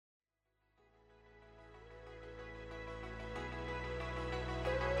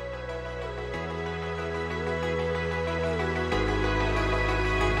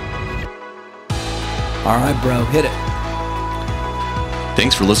All right, bro, hit it.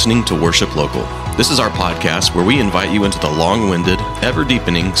 Thanks for listening to Worship Local. This is our podcast where we invite you into the long-winded,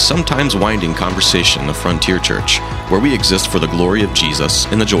 ever-deepening, sometimes winding conversation of Frontier Church, where we exist for the glory of Jesus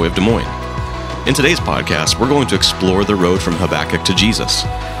and the joy of Des Moines. In today's podcast, we're going to explore the road from Habakkuk to Jesus.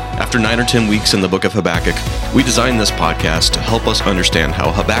 After 9 or 10 weeks in the book of Habakkuk, we designed this podcast to help us understand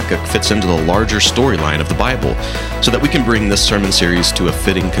how Habakkuk fits into the larger storyline of the Bible so that we can bring this sermon series to a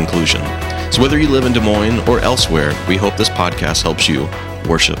fitting conclusion. So whether you live in Des Moines or elsewhere, we hope this podcast helps you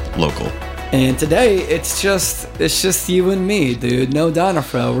worship local. And today, it's just you and me, dude. No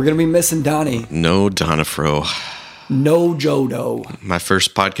Donafro. We're going to be missing Donnie. No Donafro. No Jodo. My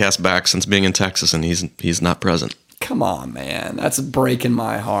first podcast back since being in Texas, and he's not present. Come on, man. That's breaking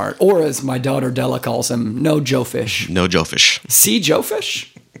my heart. Or as my daughter Della calls him, no Joe Fish. No Joe Fish. See Joe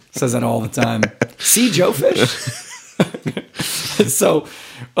Fish? Says that all the time. See Joe Fish? So,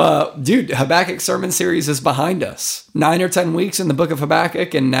 dude, Habakkuk sermon series is behind us. 9 or 10 weeks in the book of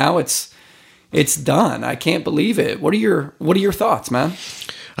Habakkuk, and now it's done. I can't believe it. What are your thoughts, man?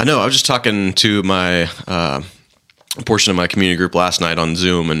 I know. I was just talking to my portion of my community group last night on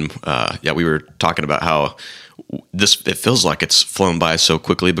Zoom, and we were talking about how it feels like it's flown by so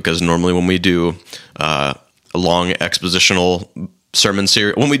quickly, because normally when we do a long expositional sermon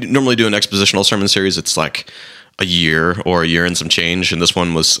series, when we normally do an expositional sermon series, it's like a year and some change, and this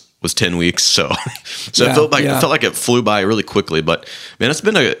one was 10 weeks. So it felt like it flew by really quickly. But man,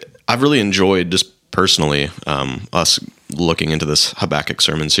 I've really enjoyed, just personally, us looking into this Habakkuk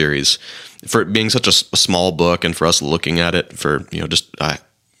sermon series, for it being such a small book, and for us looking at it for a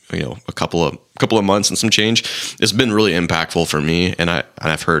couple of months and some change. It's been really impactful for me, and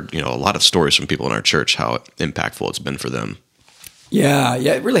I've heard a lot of stories from people in our church how impactful it's been for them. Yeah,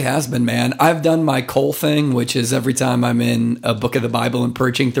 it really has been, man. I've done my Cole thing, which is every time I'm in a book of the Bible and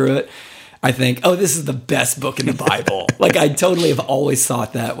preaching through it, I think, oh, this is the best book in the Bible. Like, I totally have always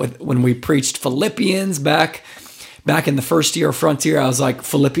thought that. When we preached Philippians back in the first year of Frontier, I was like,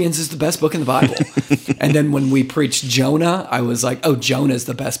 Philippians is the best book in the Bible. And then when we preached Jonah, I was like, oh, Jonah is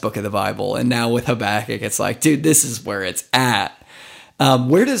the best book of the Bible. And now with Habakkuk, it's like, dude, this is where it's at.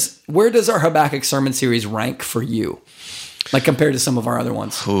 Where does our Habakkuk sermon series rank for you, like compared to some of our other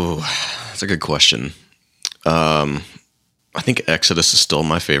ones? Ooh, that's a good question. I think Exodus is still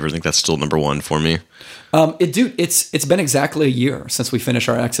my favorite. I think that's still number one for me. It's been exactly a year since we finished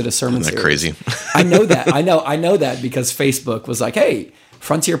our Exodus sermon series. Isn't that crazy? I know that. I know that because Facebook was like, hey,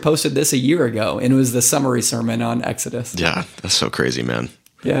 Frontier posted this a year ago, and it was the summary sermon on Exodus. Yeah, that's so crazy, man.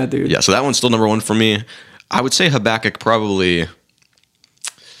 Yeah, dude. Yeah, so that one's still number one for me. I would say Habakkuk probably,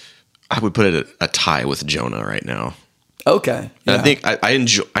 I would put it a tie with Jonah right now. Okay. Yeah. I think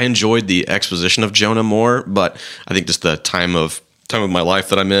I enjoyed the exposition of Jonah more, but I think just the time of my life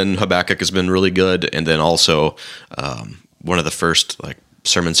that I'm in, Habakkuk has been really good. And then also one of the first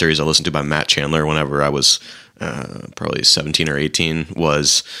sermon series I listened to by Matt Chandler whenever I was probably 17 or 18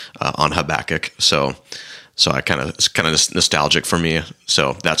 was on Habakkuk. So it's kind of nostalgic for me.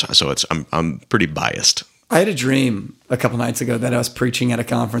 So I'm pretty biased. I had a dream a couple nights ago that I was preaching at a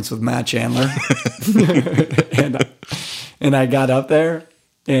conference with Matt Chandler, and I got up there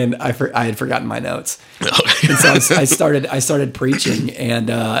and I had forgotten my notes, and so I started preaching, and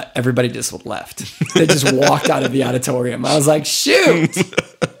everybody just left. They just walked out of the auditorium. I was like, shoot!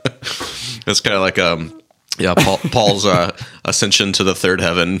 It's kind of like Paul's ascension to the third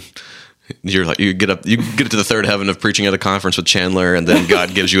heaven. You're like, you get to the third heaven of preaching at a conference with Chandler, and then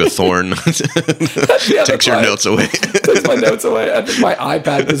God gives you a thorn, takes your notes away. Takes my notes away. I think my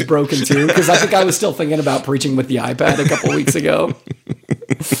iPad was broken too, because I think I was still thinking about preaching with the iPad a couple weeks ago.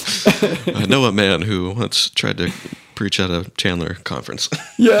 I know a man who once tried to preach at a Chandler conference.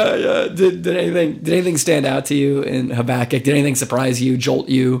 Yeah. Did anything stand out to you in Habakkuk? Did anything surprise you, jolt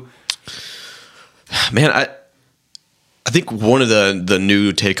you? Man, I think one of the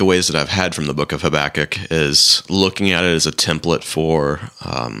new takeaways that I've had from the book of Habakkuk is looking at it as a template for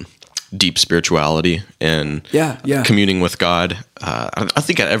deep spirituality and communing with God. I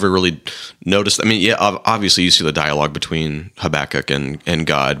think I ever really noticed. I mean, obviously you see the dialogue between Habakkuk and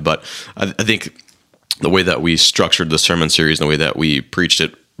God, but I think the way that we structured the sermon series and the way that we preached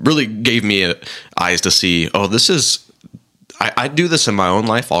it really gave me eyes to see, this is... I do this in my own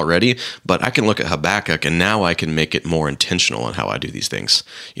life already, but I can look at Habakkuk and now I can make it more intentional in how I do these things.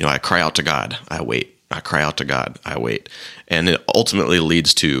 I cry out to God, I wait. I cry out to God, I wait. And it ultimately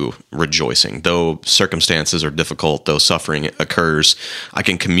leads to rejoicing. Though circumstances are difficult, though suffering occurs, I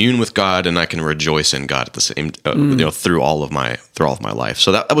can commune with God and I can rejoice in God at the same, through all of my life.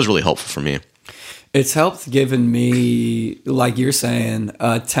 So that was really helpful for me. It's helped giving me, like you're saying,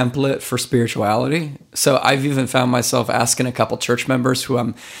 a template for spirituality. So I've even found myself asking a couple church members who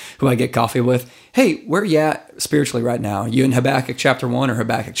I get coffee with, "Hey, where are you at spiritually right now? You in Habakkuk chapter 1 or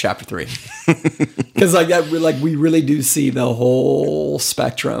Habakkuk chapter 3?" Because we really do see the whole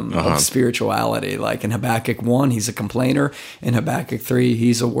spectrum of spirituality. Like in Habakkuk 1, he's a complainer. In Habakkuk 3,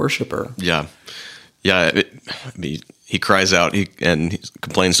 he's a worshiper. Yeah. Yeah. He cries out and he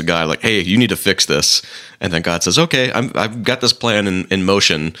complains to God like, "Hey, you need to fix this." And then God says, "Okay, I've got this plan in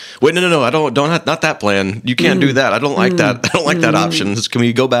motion." Wait, no, I don't not that plan. You can't do that. I don't like that. I don't like that option. Can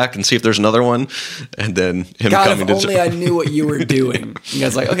we go back and see if there's another one? And then him God, coming if only I knew what you were doing. And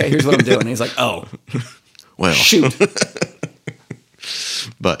God's like, "Okay, here's what I'm doing." And he's like, "Oh, well, shoot."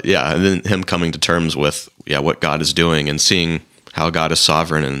 But yeah, and then him coming to terms with what God is doing and seeing how God is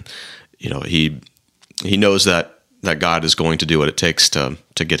sovereign, and he knows that God is going to do what it takes to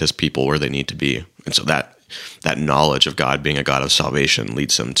get his people where they need to be. And so that knowledge of God being a God of salvation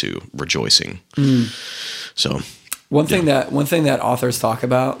leads them to rejoicing. So one thing that authors talk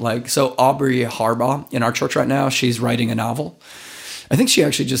about, like, so Aubrey Harbaugh in our church right now, she's writing a novel. I think she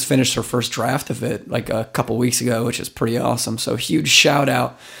actually just finished her first draft of it like a couple weeks ago, which is pretty awesome. So huge shout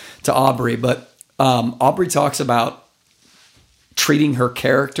out to Aubrey. But Aubrey talks about treating her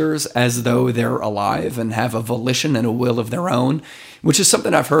characters as though they're alive and have a volition and a will of their own, which is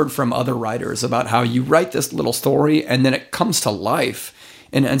something I've heard from other writers about how you write this little story and then it comes to life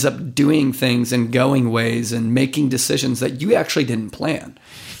and ends up doing things and going ways and making decisions that you actually didn't plan.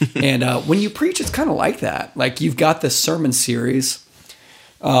 And when you preach, it's kind of like that. Like you've got this sermon series,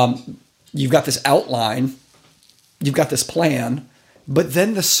 you've got this outline, you've got this plan, but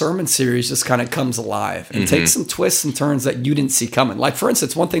then the sermon series just kind of comes alive and takes some twists and turns that you didn't see coming. Like, for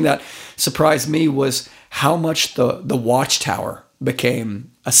instance, one thing that surprised me was how much the Watchtower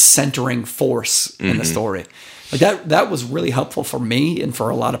became a centering force in the story. Like that was really helpful for me and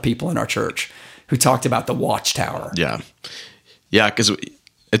for a lot of people in our church who talked about the Watchtower. Yeah. Yeah, because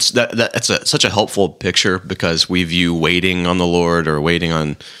it's such a helpful picture, because we view waiting on the Lord or waiting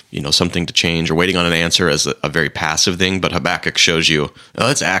on something to change or waiting on an answer as a very passive thing. But Habakkuk shows you,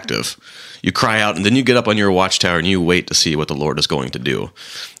 it's active. You cry out and then you get up on your watchtower and you wait to see what the Lord is going to do.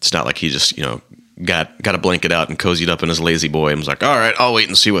 It's not like he just got a blanket out and cozied up in his lazy boy and was like, "All right, I'll wait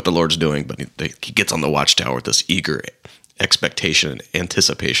and see what the Lord's doing." But he gets on the watchtower with this eager expectation and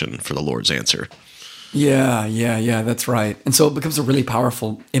anticipation for the Lord's answer. Yeah, that's right. And so it becomes a really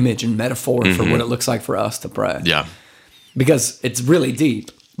powerful image and metaphor for what it looks like for us to pray. Yeah. Because it's really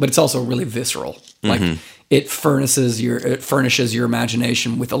deep, but it's also really visceral. Like it furnishes your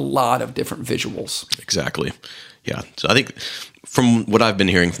imagination with a lot of different visuals. Exactly. Yeah. So I think from what I've been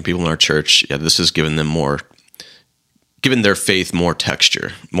hearing from people in our church, this has given their faith more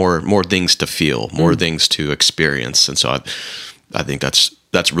texture, more things to feel, more things to experience. And so I think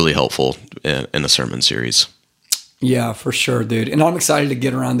that's really helpful in a sermon series. Yeah, for sure, dude. And I'm excited to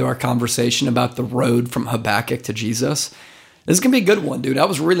get around to our conversation about the road from Habakkuk to Jesus. This is going to be a good one, dude. I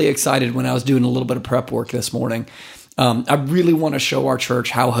was really excited when I was doing a little bit of prep work this morning. I really want to show our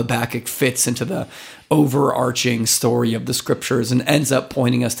church how Habakkuk fits into the overarching story of the scriptures and ends up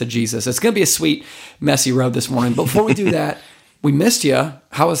pointing us to Jesus. It's going to be a sweet, messy road this morning. But before we do that, we missed you.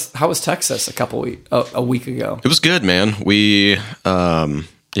 How was Texas a week ago? It was good, man. We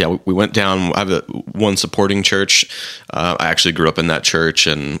went down. I have one supporting church. I actually grew up in that church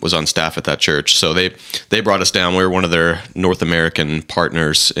and was on staff at that church. So they brought us down. We were one of their North American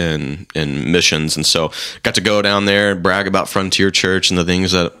partners in missions, and so got to go down there and brag about Frontier Church and the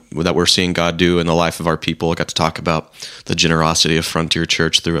things that we're seeing God do in the life of our people. Got to talk about the generosity of Frontier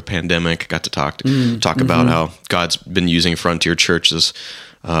Church through a pandemic. Got to talk about how God's been using Frontier Church as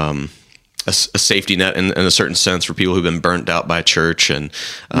a safety net in a certain sense for people who've been burnt out by church. And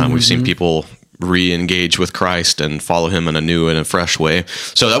we've seen people re-engage with Christ and follow him in a new and a fresh way.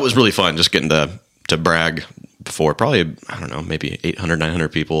 So that was really fun, just getting to brag before probably, I don't know, maybe 800,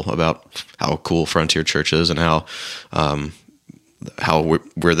 900 people about how cool Frontier Church is and how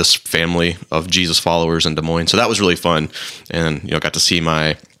we're this family of Jesus followers in Des Moines. So that was really fun. And, got to see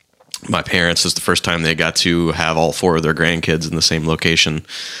my parents. Is the first time they got to have all 4 of their grandkids in the same location.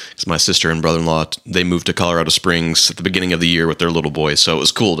 Because my sister and brother-in-law, they moved to Colorado Springs at the beginning of the year with their little boys. So it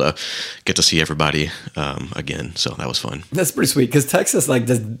was cool to get to see everybody again. So that was fun. That's pretty sweet, because Texas,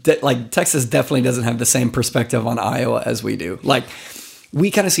 Texas definitely doesn't have the same perspective on Iowa as we do. Like, we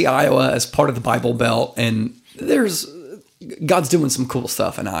kind of see Iowa as part of the Bible Belt, and God's doing some cool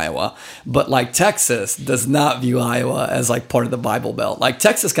stuff in Iowa, but like Texas does not view Iowa as like part of the Bible Belt. Like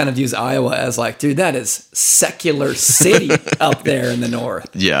Texas kind of views Iowa as like, dude, that is secular city up there in the north.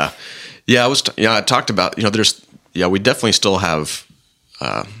 Yeah. Yeah, I talked about, we definitely still have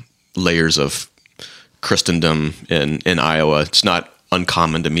layers of Christendom in Iowa. It's not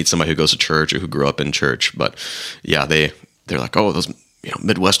uncommon to meet somebody who goes to church or who grew up in church, but yeah, they're like, oh, those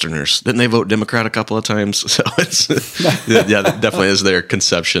Midwesterners, didn't they vote Democrat a couple of times? So it's yeah, that definitely is their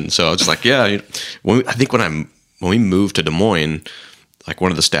conception. So I was just like, yeah, when we moved to Des Moines, like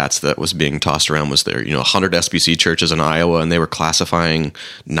one of the stats that was being tossed around was there, 100 SBC churches in Iowa, and they were classifying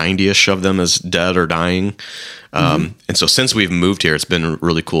 90-ish of them as dead or dying. And so since we've moved here, it's been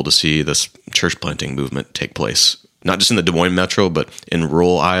really cool to see this church planting movement take place, not just in the Des Moines metro, but in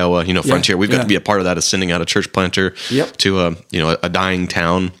rural Iowa, Frontier. We've got to be a part of that, as sending out a church planter to a dying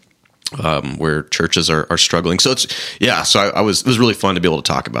town where churches are struggling. So it was really fun to be able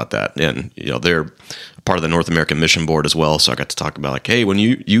to talk about that. And, they're part of the North American Mission Board as well. So I got to talk about, like, hey, when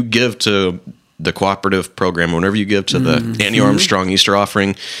you give to the cooperative program, whenever you give to the Annie Armstrong Easter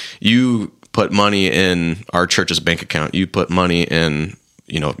offering, you put money in our church's bank account. You put money in,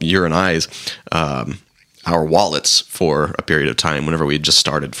 your and I's, our wallets for a period of time whenever we just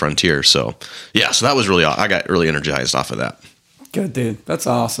started Frontier. So so that was I got really energized off of that. Good, dude. That's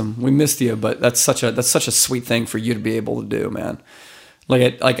awesome. We missed you, but that's such a sweet thing for you to be able to do, man.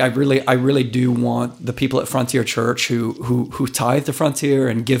 I really do want the people at Frontier Church who tithe to Frontier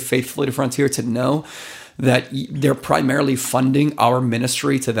and give faithfully to Frontier to know that they're primarily funding our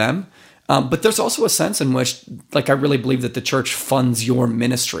ministry to them. But there's also a sense in which, I really believe that the church funds your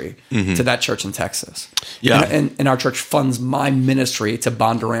ministry to that church in Texas. Yeah. And our church funds my ministry to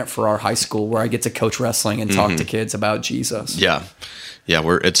Bondurant for our high school, where I get to coach wrestling and talk to kids about Jesus. Yeah. Yeah.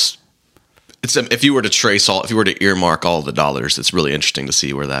 It's if you were to earmark all the dollars, it's really interesting to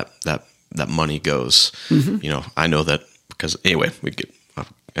see where that money goes. I know that because anyway,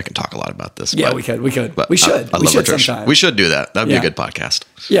 I can talk a lot about this. Yeah, we could. But we should. I love our church. Sometime. We should do that. That'd be a good podcast.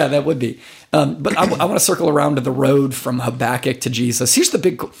 Yeah, that would be. But I want to circle around to the road from Habakkuk to Jesus. Here's the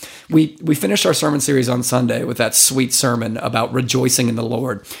big. We finished our sermon series on Sunday with that sweet sermon about rejoicing in the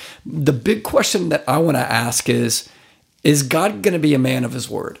Lord. The big question that I want to ask is God going to be a man of his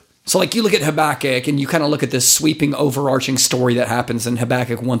word? So you look at Habakkuk and you kind of look at this sweeping overarching story that happens in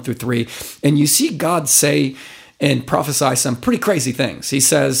Habakkuk 1-3, and you see God say and prophesy some pretty crazy things. He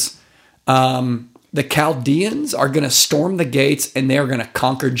says, the Chaldeans are going to storm the gates and they're going to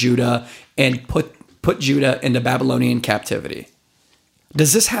conquer Judah and put Judah into Babylonian captivity.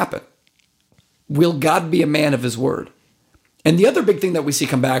 Does this happen? Will God be a man of his word? And the other big thing that we see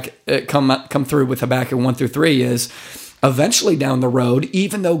come through with Habakkuk 1-3 is eventually down the road,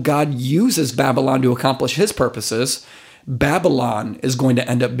 even though God uses Babylon to accomplish his purposes, Babylon is going to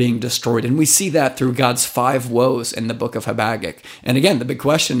end up being destroyed. And we see that through God's 5 woes in the book of Habakkuk. And again, the big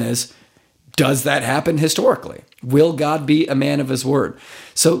question is, does that happen historically? Will God be a man of his word?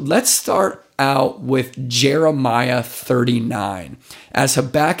 So let's start out with Jeremiah 39. As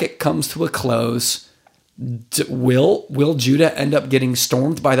Habakkuk comes to a close, will Judah end up getting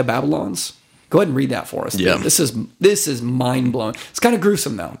stormed by the Babylons? Go ahead and read that for us. Yeah. This is mind-blowing. It's kind of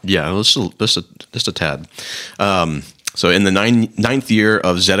gruesome, though. Yeah, just a tad. So in the ninth year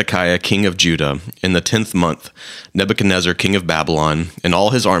of Zedekiah, king of Judah, in the 10th month, Nebuchadnezzar, king of Babylon, and all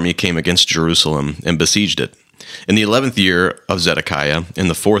his army came against Jerusalem and besieged it. In the 11th year of Zedekiah, in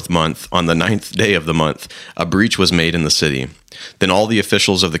the 4th month, on the 9th day of the month, a breach was made in the city. Then all the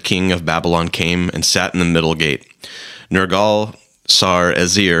officials of the king of Babylon came and sat in the middle gate.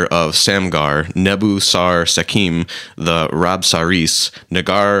 Nergal-Sar-Ezir of Samgar, Nebu-Sar-Sekim, the Rabsaris,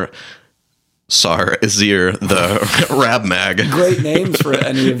 Negar-Sar-Ezir, the Rabmag. Great names for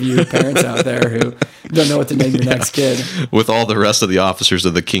any of you parents out there who don't know what to name your next kid. With all the rest of the officers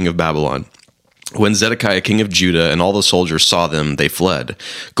of the king of Babylon. When Zedekiah, king of Judah, and all the soldiers saw them, they fled,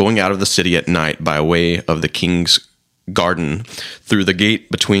 going out of the city at night by way of the king's garden through the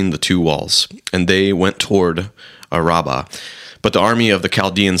gate between the 2 walls. And they went toward Arabah. But the army of the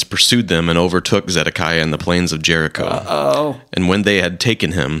Chaldeans pursued them and overtook Zedekiah in the plains of Jericho. Uh-oh. And when they had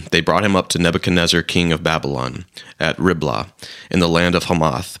taken him, they brought him up to Nebuchadnezzar, king of Babylon, at Riblah, in the land of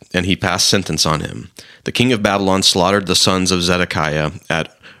Hamath, and he passed sentence on him. The king of Babylon slaughtered the sons of Zedekiah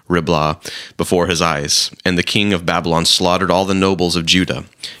at Riblah before his eyes, and the king of Babylon slaughtered all the nobles of Judah.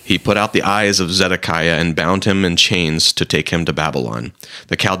 He put out the eyes of Zedekiah and bound him in chains to take him to Babylon.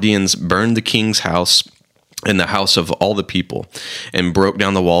 The Chaldeans burned the king's house and the house of all the people, and broke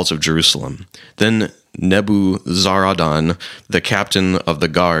down the walls of Jerusalem. Then Nebuzaradan, the captain of the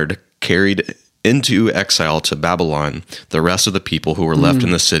guard, carried into exile to Babylon the rest of the people who were left in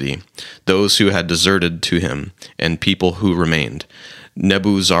the city, those who had deserted to him, and people who remained.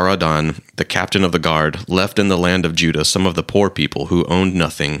 Nebuzaradan, the captain of the guard, left in the land of Judah some of the poor people who owned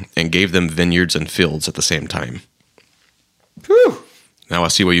nothing and gave them vineyards and fields at the same time. Whew. Now I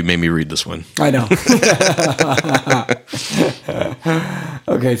see why you made me read this one. I know.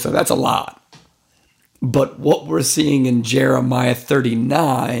 Okay, so that's a lot. But what we're seeing in Jeremiah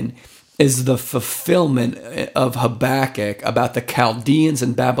 39 is the fulfillment of Habakkuk about the Chaldeans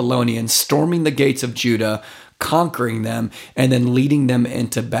and Babylonians storming the gates of Judah, conquering them, and then leading them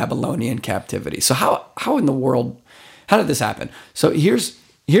into Babylonian captivity. So how in the world, how did this happen? So here's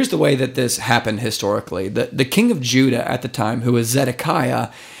the way that this happened historically. The king of Judah at the time, who was Zedekiah,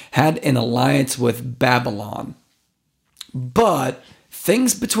 had an alliance with Babylon. But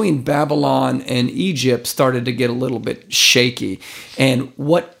things between Babylon and Egypt started to get a little bit shaky. And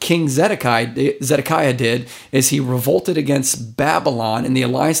what King Zedekiah did is he revolted against Babylon and the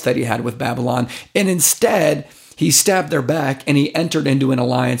alliance that he had with Babylon. And instead, he stabbed their back and he entered into an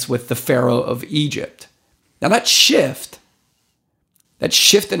alliance with the Pharaoh of Egypt. Now that shift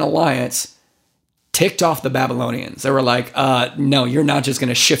in alliance ticked off the Babylonians. They were like, no, you're not just going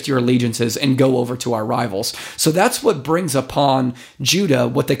to shift your allegiances and go over to our rivals. So that's what brings upon Judah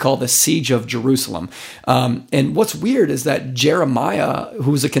what they call the siege of Jerusalem. And what's weird is that Jeremiah,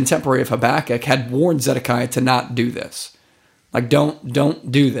 who was a contemporary of Habakkuk, had warned Zedekiah to not do this. Like,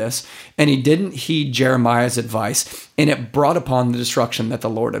 don't do this. And he didn't heed Jeremiah's advice, and it brought upon the destruction that the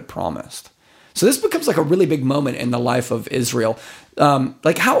Lord had promised. So this becomes like a really big moment in the life of Israel.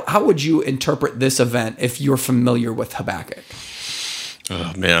 Like how would you interpret this event if you're familiar with Habakkuk?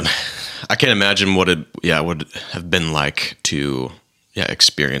 Oh man, I can't imagine what it would have been like to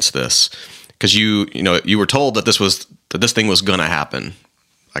experience this, because you were told that this thing was gonna happen.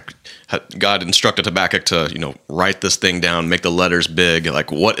 Like God instructed Habakkuk to write this thing down, make the letters big.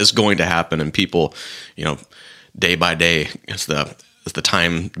 Like what is going to happen, and people day by day as the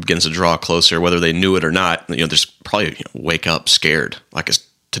time begins to draw closer, whether they knew it or not, there's probably wake up scared. Like, is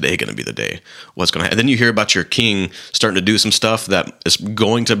today going to be the day? What's going to happen? And then you hear about your king starting to do some stuff that is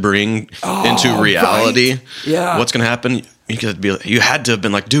going to bring into reality. Right. Yeah. What's going to happen? You had to have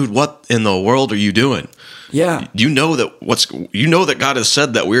been like, dude, what in the world are you doing? Yeah. You know that God has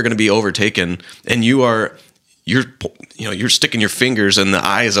said that we're going to be overtaken, and you're sticking your fingers in the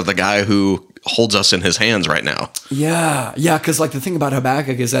eyes of the guy who holds us in his hands right now. Yeah. Because like the thing about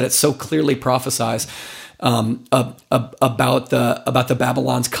Habakkuk is that it so clearly prophesies about the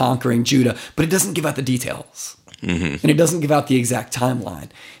Babylons conquering Judah, but it doesn't give out the details. Mm-hmm. And it doesn't give out the exact timeline.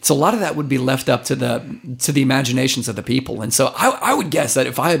 So a lot of that would be left up to the imaginations of the people. And so I would guess that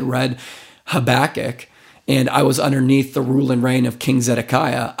if I had read Habakkuk and I was underneath the rule and reign of King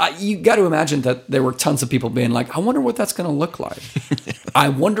Zedekiah, you got to imagine that there were tons of people being like, I wonder what that's going to look like. I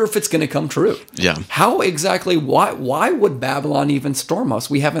wonder if it's going to come true. Yeah. How exactly, why would Babylon even storm us?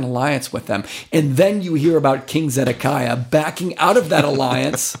 We have an alliance with them. And then you hear about King Zedekiah backing out of that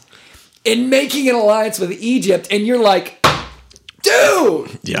alliance and making an alliance with Egypt. And you're like,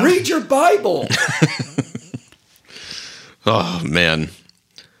 dude, read your Bible. Oh, man.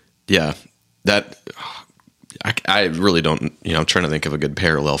 Yeah. I really don't, I'm trying to think of a good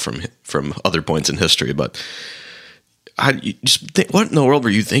parallel from other points in history, but you just think, what in the world were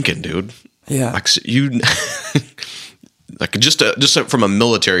you thinking, dude? Yeah. Like just from a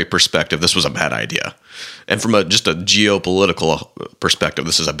military perspective, this was a bad idea. And from just a geopolitical perspective,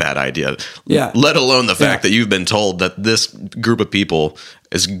 this is a bad idea. Yeah. Let alone the fact that you've been told that this group of people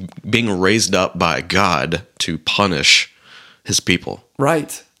is being raised up by God to punish his people.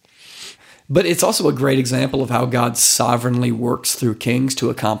 Right. But it's also a great example of how God sovereignly works through kings to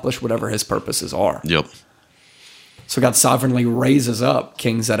accomplish whatever his purposes are. Yep. So God sovereignly raises up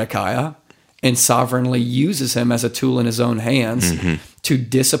King Zedekiah and sovereignly uses him as a tool in his own hands to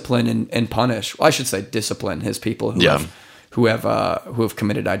discipline and punish. Well, I should say discipline his people who have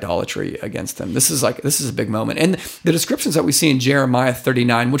committed idolatry against him. This is a big moment. And the descriptions that we see in Jeremiah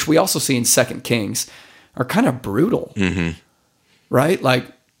 39, which we also see in 2 Kings, are kind of brutal. Mm-hmm. Right? Like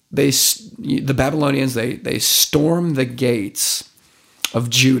the Babylonians, they storm the gates of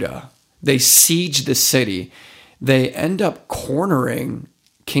Judah. They siege the city. They end up cornering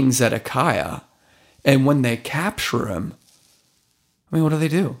King Zedekiah. And when they capture him, what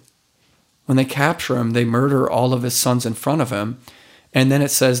do? When they capture him, they murder all of his sons in front of him. And then it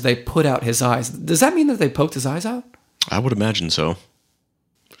says they put out his eyes. Does that mean that they poked his eyes out? I would imagine so.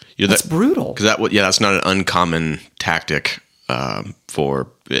 That's brutal. Because that's not an uncommon tactic for,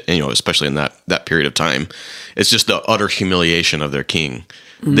 especially in that period of time. It's just the utter humiliation of their king.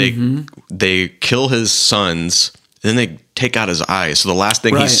 Mm-hmm. They kill his sons then they take out his eyes. So the last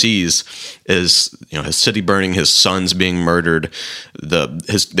thing he Right. sees is, his city burning, his sons being murdered,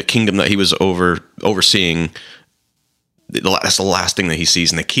 the kingdom that he was overseeing. That's the last thing that he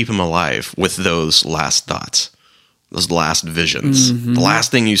sees, and they keep him alive with those last thoughts, those last visions. Mm-hmm. The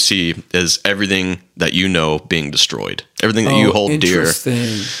last thing you see is everything that you know being destroyed, everything that you hold dear.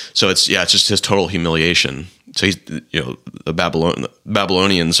 Interesting. So it's just his total humiliation. So he's, the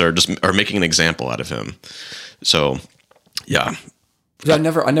Babylonians are making an example out of him. So, yeah. I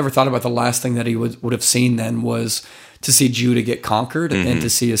never thought about the last thing that he would have seen then was to see Judah get conquered and to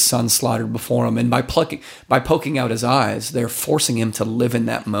see his son slaughtered before him. And by poking out his eyes, they're forcing him to live in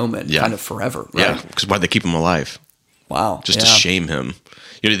that moment kind of forever. Right? Yeah, because why'd they keep him alive? Wow. Just to shame him.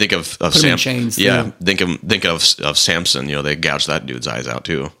 You think of him in Samson. chains, Yeah, think of Samson. They gouged that dude's eyes out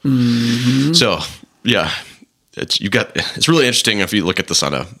too. Mm-hmm. So yeah, it's really interesting if you look at this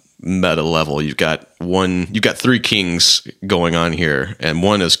on a meta level. You've got three kings going on here, and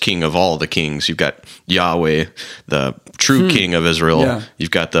one is king of all the kings. You've got Yahweh, the true king of Israel. Yeah.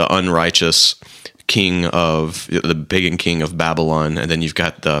 You've got the unrighteous king of the pagan king of Babylon, and then you've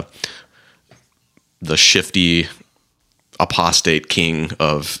got the shifty apostate king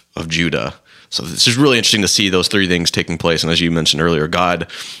of Judah. So this is really interesting to see those three things taking place. And as you mentioned earlier,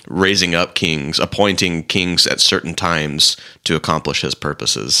 God raising up kings, appointing kings at certain times to accomplish his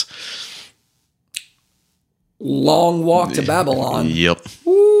purposes. Long walk to Babylon. Yep.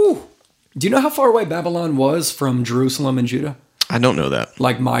 Woo. Do you know how far away Babylon was from Jerusalem and Judah? I don't know that.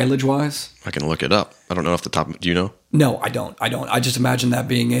 Like mileage-wise? I can look it up. I don't know off the top. Do you know? No, I don't. I just imagine that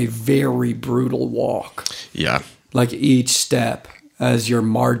being a very brutal walk. Yeah. Like each step as you're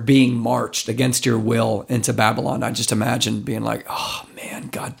being marched against your will into Babylon, I just imagine being like, oh man,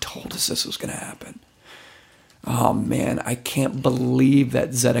 God told us this was going to happen. Oh man, I can't believe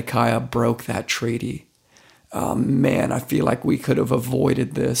that Zedekiah broke that treaty. Oh man, I feel like we could have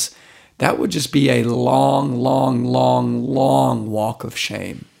avoided this. That would just be a long, long, long, long walk of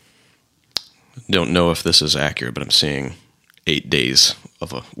shame. Don't know if this is accurate, but I'm seeing 8 days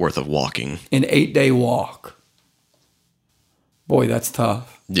worth of walking. An 8-day walk. Boy, that's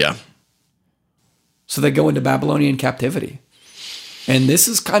tough. Yeah. So they go into Babylonian captivity. And this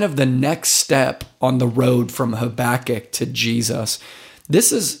is kind of the next step on the road from Habakkuk to Jesus.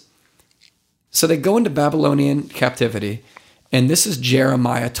 So they go into Babylonian captivity, and this is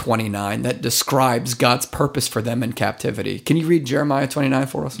Jeremiah 29 that describes God's purpose for them in captivity. Can you read Jeremiah 29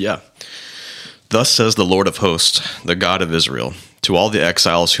 for us? Yeah. Thus says the Lord of hosts, the God of Israel, to all the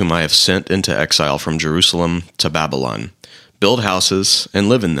exiles whom I have sent into exile from Jerusalem to Babylon. Build houses and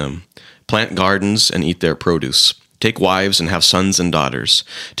live in them. Plant gardens and eat their produce. Take wives and have sons and daughters.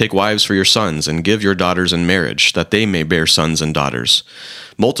 Take wives for your sons and give your daughters in marriage, that they may bear sons and daughters.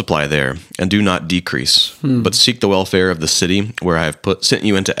 Multiply there and do not decrease, but seek the welfare of the city where I have sent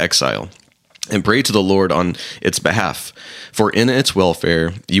you into exile. And pray to the Lord on its behalf, for in its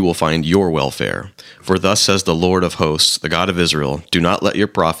welfare you will find your welfare. For thus says the Lord of hosts, the God of Israel, do not let your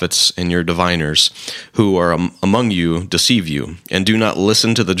prophets and your diviners who are among you deceive you, and do not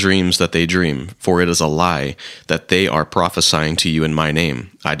listen to the dreams that they dream, for it is a lie that they are prophesying to you in my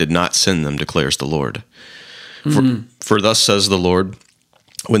name. I did not send them, declares the Lord. For thus says the Lord,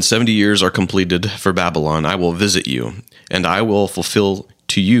 when 70 years are completed for Babylon, I will visit you, and I will fulfill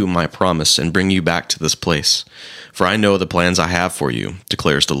to you my promise and bring you back to this place. For I know the plans I have for you,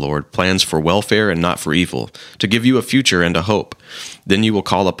 declares the Lord, plans for welfare and not for evil, to give you a future and a hope. Then you will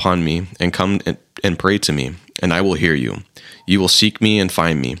call upon me and come and pray to me, and I will hear you. You will seek me and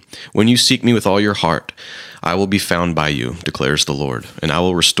find me. When you seek me with all your heart, I will be found by you, declares the Lord, and I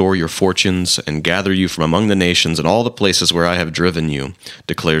will restore your fortunes and gather you from among the nations and all the places where I have driven you,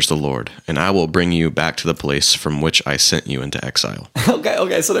 declares the Lord, and I will bring you back to the place from which I sent you into exile.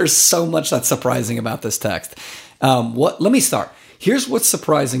 Okay, so there's so much that's surprising about this text. Let me start. Here's what's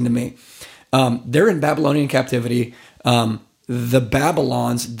surprising to me. They're in Babylonian captivity. The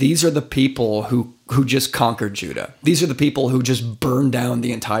Babylons, these are the people who just conquered Judah. These are the people who just burned down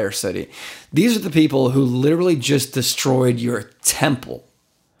the entire city. These are the people who literally just destroyed your temple,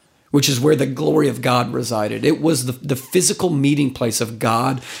 which is where the glory of God resided. It was the physical meeting place of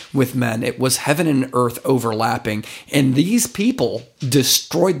God with men. It was heaven and earth overlapping. And these people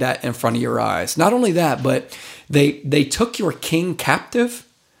destroyed that in front of your eyes. Not only that, but they took your king captive,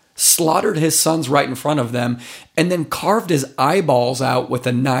 slaughtered his sons right in front of them, and then carved his eyeballs out with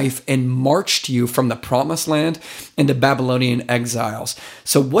a knife and marched you from the promised land into Babylonian exiles.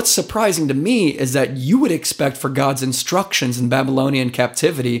 So what's surprising to me is that you would expect for God's instructions in Babylonian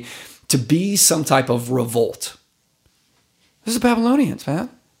captivity to be some type of revolt. This is the Babylonians,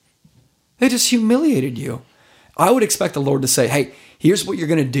 man. They just humiliated you. I would expect the Lord to say, hey, here's what you're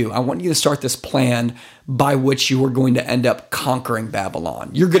going to do. I want you to start this plan by which you are going to end up conquering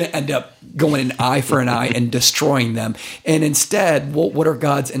Babylon. You're going to end up going an eye for an eye and destroying them. And instead, what are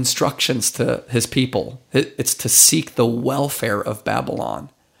God's instructions to his people? It's to seek the welfare of Babylon.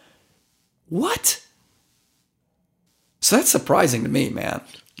 What? So that's surprising to me, man.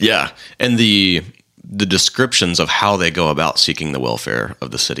 Yeah. And the descriptions of how they go about seeking the welfare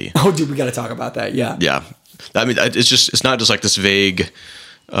of the city. Oh, dude, we got to talk about that. Yeah. Yeah. I mean, it's not just like this vague,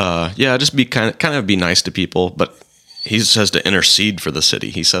 just be kind of be nice to people, but he says to intercede for the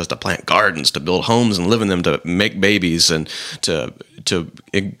city. He says to plant gardens, to build homes and live in them, to make babies, and to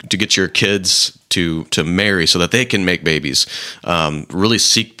get your kids to marry so that they can make babies. Really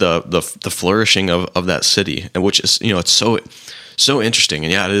seek the flourishing of that city, and which is, it's so interesting.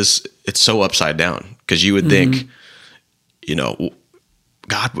 And yeah, it's so upside down, because you would think,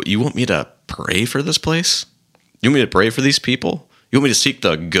 God, you want me to pray for this place? You want me to pray for these people? You want me to seek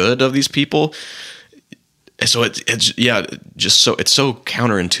the good of these people? So it's so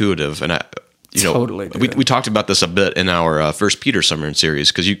counterintuitive. And totally, we talked about this a bit in our First Peter sermon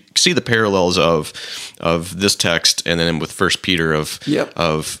series, because you see the parallels of this text, and then with First Peter of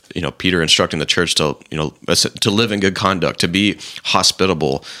Peter instructing the church to live in good conduct, to be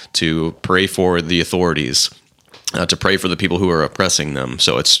hospitable, to pray for the authorities, to pray for the people who are oppressing them.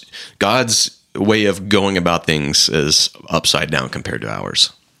 So it's God's way of going about things is upside down compared to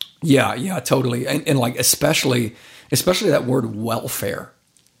ours. Yeah, totally. And like, especially that word welfare,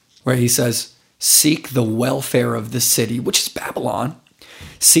 where he says, seek the welfare of the city, which is Babylon.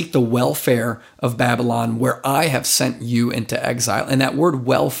 Seek the welfare of Babylon, where I have sent you into exile. And that word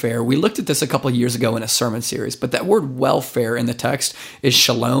welfare, we looked at this a couple of years ago in a sermon series, but that word welfare in the text is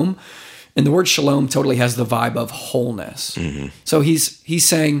shalom. And the word shalom totally has the vibe of wholeness. Mm-hmm. So he's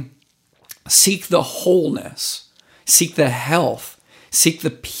saying, seek the wholeness, seek the health, seek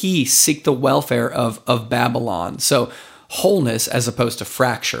the peace, seek the welfare of Babylon. So wholeness as opposed to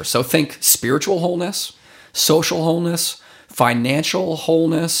fracture. So think spiritual wholeness, social wholeness, financial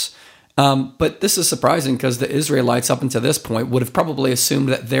wholeness. But this is surprising, because the Israelites up until this point would have probably assumed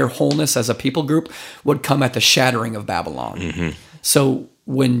that their wholeness as a people group would come at the shattering of Babylon. Mm-hmm. So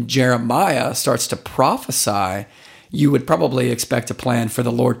when Jeremiah starts to prophesy, you would probably expect a plan for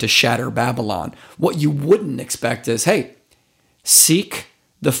the Lord to shatter Babylon. What you wouldn't expect is, hey, seek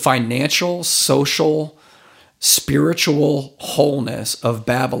the financial, social, spiritual wholeness of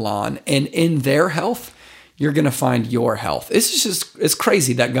Babylon, and in their health, you're going to find your health. It's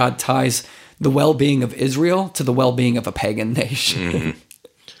crazy that God ties the well-being of Israel to the well-being of a pagan nation.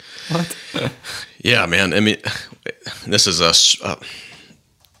 Mm-hmm. What? Yeah, man. I mean, this is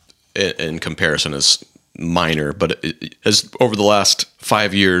in comparison is minor, but as over the last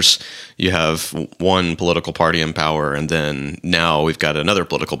 5 years, you have one political party in power, and then now we've got another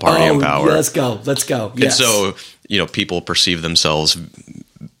political party in power. Let's go. Yes. And so, people perceive themselves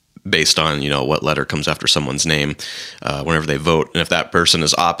based on, what letter comes after someone's name whenever they vote. And if that person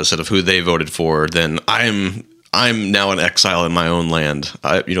is opposite of who they voted for, then I'm now in exile in my own land.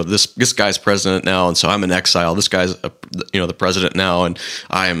 This guy's president now, and so I'm in exile. This guy's the president now, and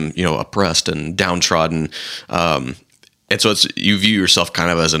I'm oppressed and downtrodden. And so you view yourself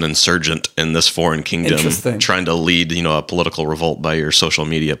kind of as an insurgent in this foreign kingdom, trying to lead a political revolt by your social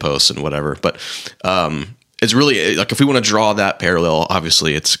media posts and whatever. But it's really like, if we want to draw that parallel,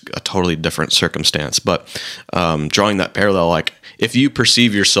 obviously it's a totally different circumstance. But drawing that parallel, like, if you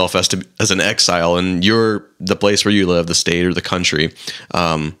perceive yourself as an exile and you're the place where you live, the state or the country,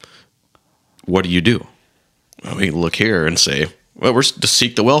 what do? Well, we look here and say, well, we're to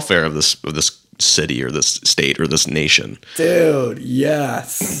seek the welfare of this city or this state or this nation. Dude,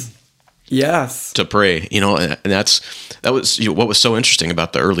 yes. Yes. To pray, and that was what was so interesting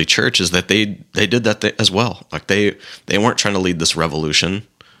about the early church is that they did that as well. Like they weren't trying to lead this revolution.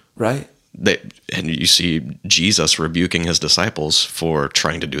 Right. And you see Jesus rebuking his disciples for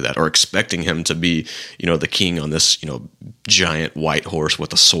trying to do that, or expecting him to be, the king on this, giant white horse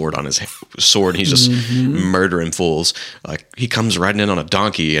with a sword on his sword. He's just murdering fools. Like, he comes riding in on a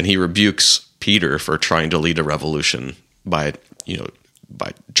donkey, and he rebukes Peter for trying to lead a revolution by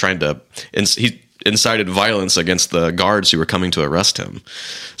trying to. He incited violence against the guards who were coming to arrest him.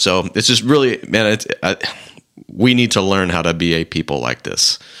 So it's just really, man. We need to learn how to be a people like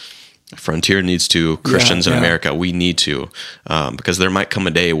this. Frontier needs to. Christians in America, we need to, because there might come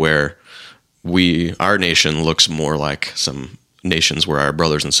a day where our nation looks more like some nations where our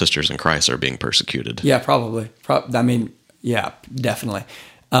brothers and sisters in Christ are being persecuted. Yeah, probably. Definitely.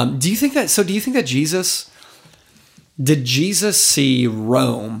 Do you think that Jesus did Jesus see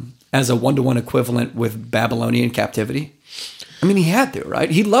Rome as a one-to-one equivalent with Babylonian captivity? I mean, he had to, right?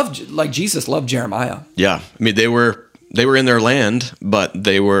 He loved, like Jesus loved Jeremiah. Yeah. I mean, they were in their land, but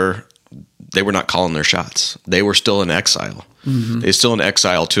they were not calling their shots. They were still in exile. Mm-hmm. They were still in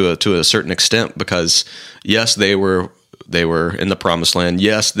exile to a certain extent, because yes, they were in the promised land.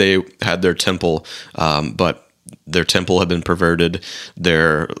 Yes, they had their temple, but their temple had been perverted.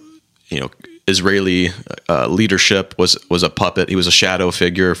 Their, Israeli leadership was a puppet. He was a shadow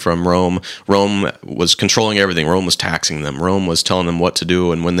figure from Rome. Rome was controlling everything. Rome was taxing them. Rome was telling them what to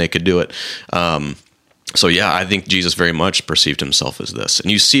do and when they could do it. So yeah, I think Jesus very much perceived himself as this.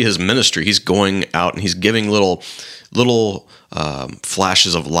 And you see his ministry. He's going out and he's giving little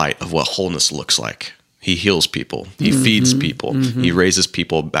flashes of light of what wholeness looks like. He heals people. He feeds people. He raises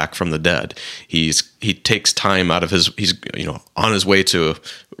people back from the dead. He takes time out of he's on his way to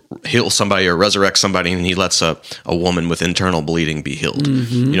heal somebody or resurrect somebody, and he lets a woman with internal bleeding be healed.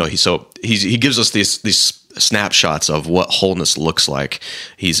 He gives us these snapshots of what wholeness looks like.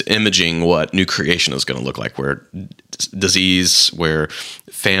 He's imaging what new creation is going to look like, where disease, where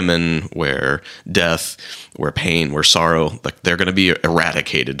famine, where death, where pain, where sorrow, like they're going to be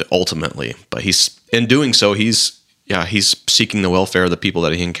eradicated ultimately. But in doing so, he's seeking the welfare of the people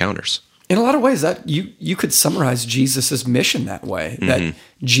that he encounters. In a lot of ways, that you could summarize Jesus' mission that way, that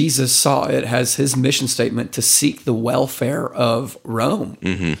Jesus saw it as his mission statement to seek the welfare of Rome,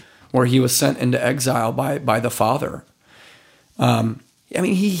 where he was sent into exile by the Father.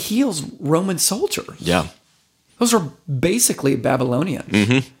 He heals Roman soldiers. Yeah. Those are basically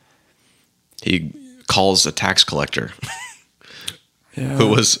Babylonians. He calls a tax collector who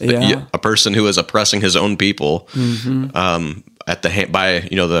was a person who was oppressing his own people by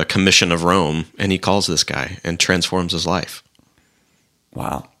the commission of Rome, and he calls this guy and transforms his life.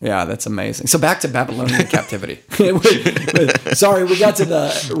 Wow. Yeah, that's amazing. So back to Babylonian captivity. Sorry, we got to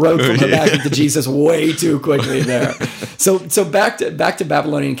the road from Habakkuk to Jesus way too quickly there. So back to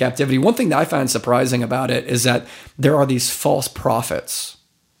Babylonian captivity. One thing that I find surprising about it is that there are these false prophets.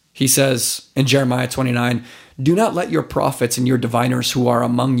 He says in Jeremiah 29, "Do not let your prophets and your diviners who are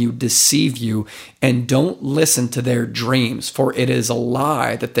among you deceive you, and don't listen to their dreams, for it is a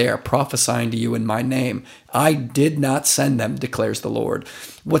lie that they are prophesying to you in my name. I did not send them, declares the Lord."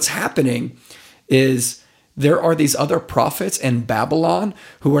 What's happening is there are these other prophets in Babylon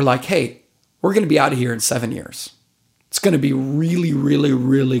who are like, "Hey, we're going to be out of here in 7 years. It's going to be really, really,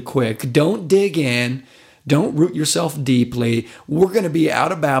 really quick. Don't dig in. Don't root yourself deeply. We're going to be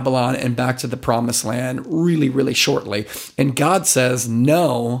out of Babylon and back to the promised land really, really shortly." And God says,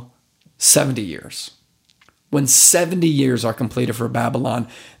 no, 70 years. When 70 years are completed for Babylon,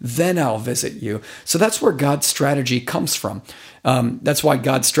 then I'll visit you. So that's where God's strategy comes from. That's why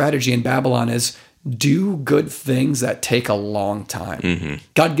God's strategy in Babylon is do good things that take a long time.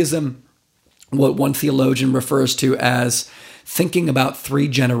 God gives them what one theologian refers to as thinking about 3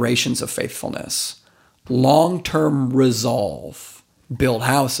 generations of faithfulness. Long-term resolve, build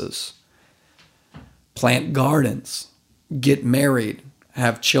houses, plant gardens, get married,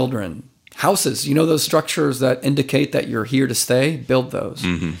 have children. Houses, those structures that indicate that you're here to stay, build those.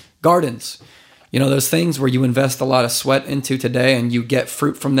 Gardens, those things where you invest a lot of sweat into today and you get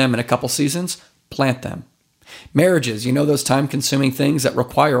fruit from them in a couple seasons, plant them. Marriages, those time-consuming things that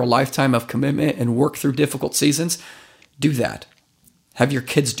require a lifetime of commitment and work through difficult seasons, do that. Have your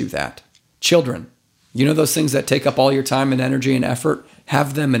kids do that. Children, those things that take up all your time and energy and effort,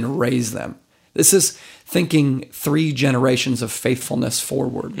 have them and raise them. This is thinking 3 generations of faithfulness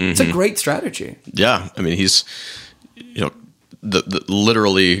forward. It's a great strategy. Yeah. I mean, he's, the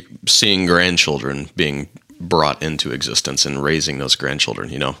literally seeing grandchildren being brought into existence and raising those grandchildren,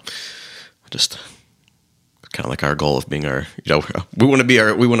 just kind of like our goal of being we want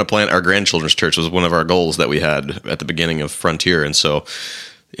to plant our grandchildren's church was one of our goals that we had at the beginning of Frontier. And so,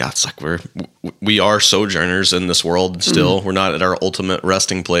 yeah, it's like we are sojourners in this world still. We're not at our ultimate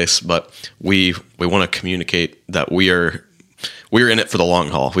resting place, but we want to communicate that we're in it for the long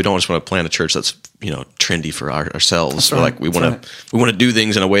haul. We don't just want to plant a church that's trendy for ourselves. Right. We want to do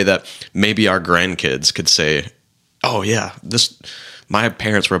things in a way that maybe our grandkids could say, "Oh yeah, my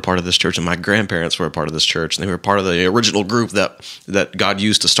parents were a part of this church, and my grandparents were a part of this church, and they were part of the original group that God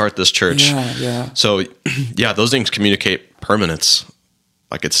used to start this church." Yeah. So, yeah, those things communicate permanence.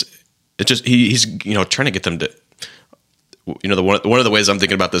 Like it's just he's trying to get them to one of the ways I'm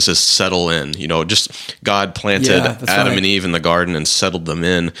thinking about this is settle in. Just God planted Adam and Eve in the garden and settled them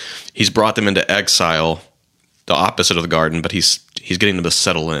in. He's brought them into exile, the opposite of the garden, but he's getting them to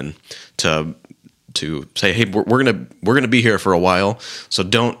settle in, to say, "Hey, we're gonna be here for a while, so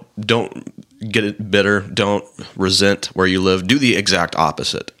don't get it bitter, don't resent where you live. Do the exact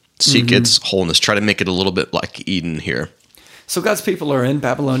opposite. seek its wholeness, try to make it a little bit like Eden here. So God's people are in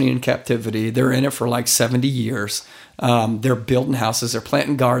Babylonian captivity. They're in it for like 70 years. They're building houses, they're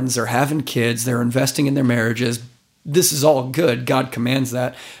planting gardens, they're having kids, they're investing in their marriages. This is all good. God commands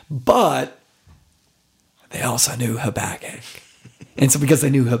that. But they also knew Habakkuk. And so because they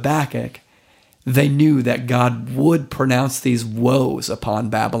knew Habakkuk, they knew that God would pronounce these woes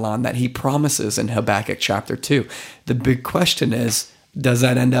upon Babylon that he promises in Habakkuk chapter 2. The big question is, does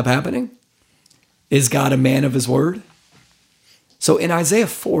that end up happening? Is God a man of his word? So in Isaiah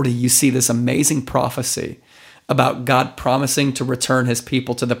 40, you see this amazing prophecy about God promising to return his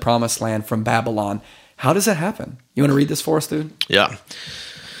people to the promised land from Babylon. How does that happen? You want to read this for us, dude? Yeah.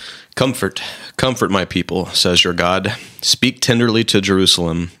 Comfort my people, says your God. Speak tenderly to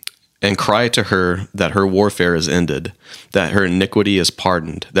Jerusalem and cry to her that her warfare is ended, that her iniquity is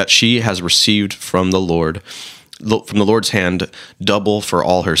pardoned, that she has received from the Lord's hand double for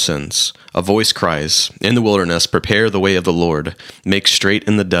all her sins. A voice cries, in the wilderness, prepare the way of the Lord, make straight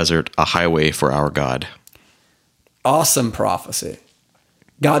in the desert a highway for our God. Awesome prophecy.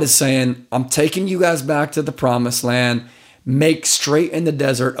 God is saying, I'm taking you guys back to the promised land. Make straight in the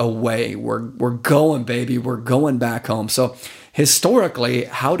desert a way. We're going, baby. We're going back home. So historically,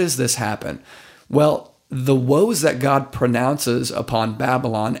 how does this happen? Well, the woes that God pronounces upon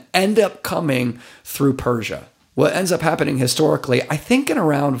Babylon end up coming through Persia. What ends up happening historically, I think in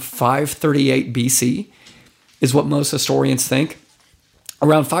around 538 BC is what most historians think.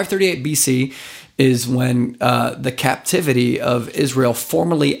 Around 538 BC is when the captivity of Israel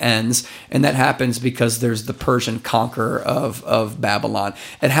formally ends, and that happens because there's the Persian conqueror of Babylon.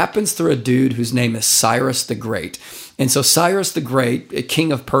 It happens through a dude whose name is Cyrus the Great. And so Cyrus the Great,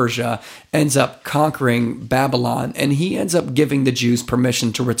 king of Persia, ends up conquering Babylon, and he ends up giving the Jews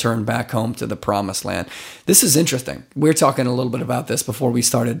permission to return back home to the promised land. This is interesting. We were talking a little bit about this before we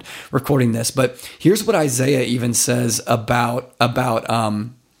started recording this, but here's what Isaiah even says about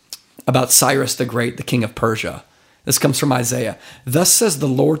Cyrus the Great, the king of Persia. This comes from Isaiah. Thus says the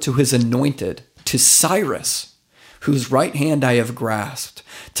Lord to his anointed, to Cyrus, whose right hand I have grasped,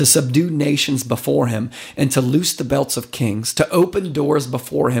 to subdue nations before him, and to loose the belts of kings, to open doors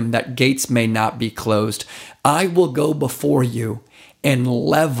before him that gates may not be closed. I will go before you and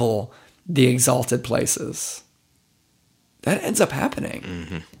level the exalted places. That ends up happening.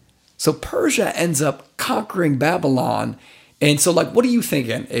 Mm-hmm. So Persia ends up conquering Babylon. And so, like, what are you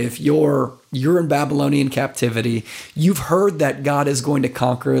thinking? If you're in Babylonian captivity, you've heard that God is going to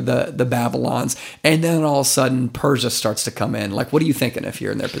conquer the Babylons, and then all of a sudden Persia starts to come in. Like, what are you thinking if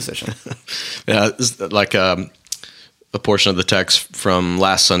you're in their position? Yeah, it's like a portion of the text from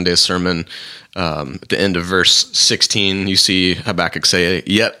last Sunday's sermon. At the end of verse 16, you see Habakkuk say,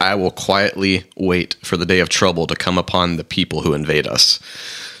 "Yet I will quietly wait for the day of trouble to come upon the people who invade us."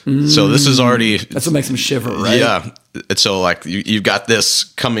 So this is already... That's what makes him shiver, right? Yeah. So like you've got this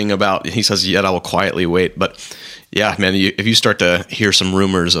coming about. He says, yet I will quietly wait. But yeah, man, if you start to hear some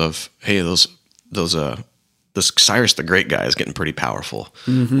rumors of, hey, this Cyrus the Great guy is getting pretty powerful.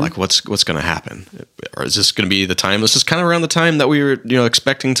 Mm-hmm. Like what's going to happen? Or is this going to be the time? This is kind of around the time that we were,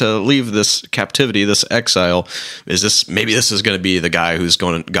 expecting to leave this captivity, this exile. Maybe this is going to be the guy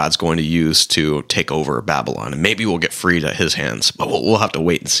God's going to use to take over Babylon, and maybe we'll get freed at his hands. But we'll have to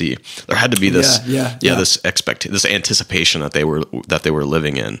wait and see. There had to be this, this anticipation that they were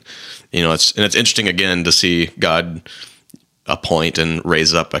living in. It's interesting again to see God appoint and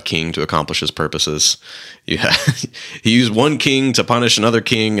raise up a king to accomplish his purposes. He used one king to punish another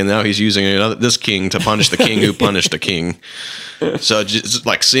king, and now he's using this king to punish the king who punished a king. So just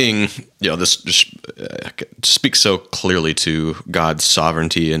like seeing, this just speaks so clearly to God's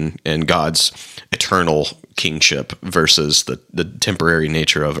sovereignty and God's eternal kingship versus the temporary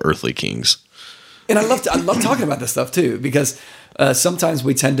nature of earthly kings. And I love talking about this stuff too, because sometimes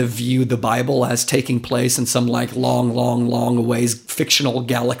we tend to view the Bible as taking place in some like long ways fictional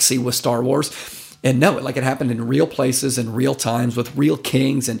galaxy with Star Wars. And no, it happened in real places and real times with real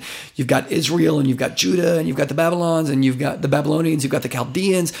kings. And you've got Israel, and you've got Judah, and you've got the Babylons, and you've got the Babylonians, you've got the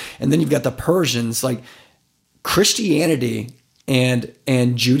Chaldeans, and then you've got the Persians. Like Christianity and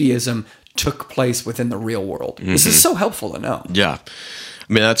Judaism took place within the real world. Mm-hmm. This is so helpful to know. Yeah.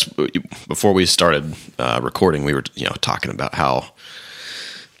 I mean, that's before we started recording, we were talking about how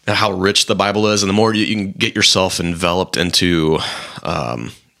rich the Bible is, and the more you can get yourself enveloped into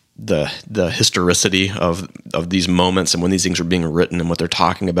the historicity of these moments and when these things are being written and what they're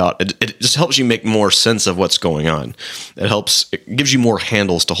talking about, it just helps you make more sense of what's going on. It gives you more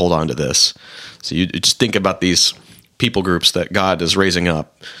handles to hold on to this. So you just think about these people groups that God is raising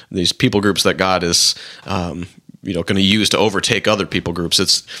up, these people groups that God is going to use to overtake other people groups.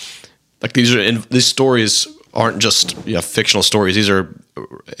 It's like these stories aren't just fictional stories. These are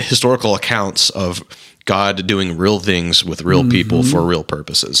historical accounts of God doing real things with real people for real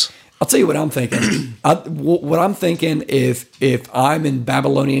purposes. I'll tell you what I'm thinking. What I'm thinking, if I'm in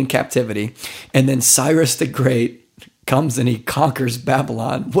Babylonian captivity and then Cyrus the Great comes and he conquers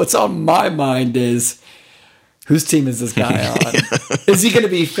Babylon, what's on my mind is, whose team is this guy on? Is he going to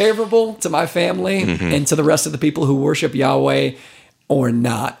be favorable to my family and to the rest of the people who worship Yahweh or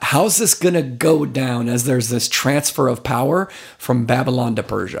not? How's this going to go down as there's this transfer of power from Babylon to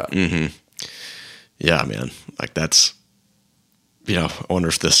Persia? Yeah, man. Like that's... I wonder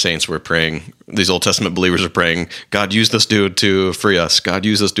if the saints were praying, these Old Testament believers are praying, God, use this dude to free us. God,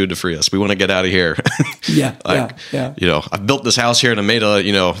 use this dude to free us. We want to get out of here. Yeah, I've built this house here and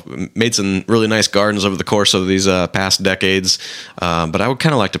I made some really nice gardens over the course of these past decades. But I would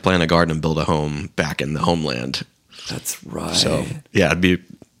kind of like to plant a garden and build a home back in the homeland. That's right. So, man,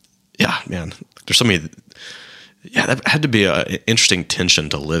 there's so many... Yeah, that had to be an interesting tension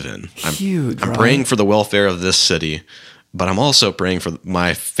to live in. I'm praying for the welfare of this city, but I'm also praying for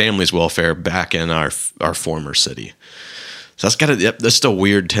my family's welfare back in our former city. So that's still a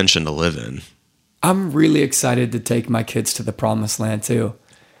weird tension to live in. I'm really excited to take my kids to the promised land too,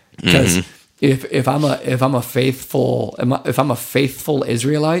 because if I'm a faithful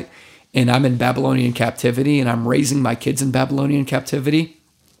Israelite and I'm in Babylonian captivity and I'm raising my kids in Babylonian captivity,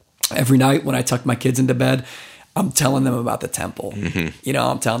 every night when I tuck my kids into bed, I'm telling them about the temple.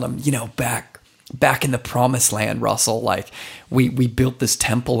 I'm telling them, back in the promised land, Russell, like we built this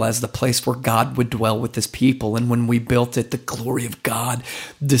temple as the place where God would dwell with his people. And when we built it, the glory of God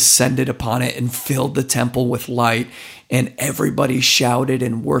descended upon it and filled the temple with light. And everybody shouted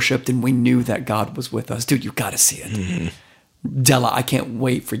and worshiped, and we knew that God was with us. Dude, you got to see it. Della, I can't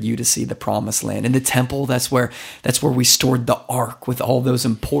wait for you to see the promised land. In the temple, that's where we stored the ark with all those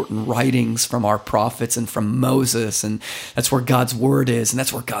important writings from our prophets and from Moses, and that's where God's word is, and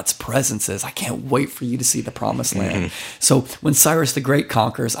that's where God's presence is. I can't wait for you to see the promised land. So when Cyrus the Great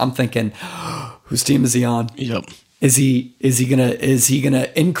conquers, I'm thinking, whose team is he on? Yep. Is he gonna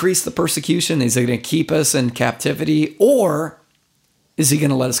increase the persecution? Is he gonna keep us in captivity, or is he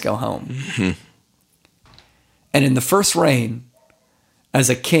gonna let us go home? And in the first reign as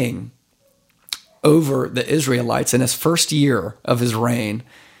a king over the Israelites, in his first year of his reign,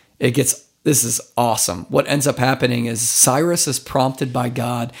 this is awesome. What ends up happening is Cyrus is prompted by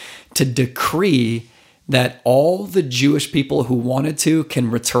God to decree that all the Jewish people who wanted to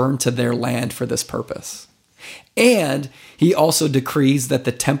can return to their land for this purpose. And he also decrees that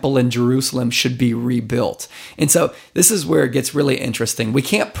the temple in Jerusalem should be rebuilt. And so this is where it gets really interesting. We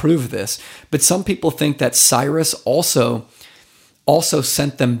can't prove this, but some people think that Cyrus also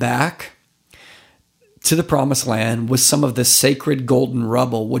sent them back to the promised land with some of the sacred golden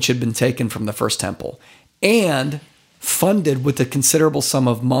rubble which had been taken from the first temple, and funded with a considerable sum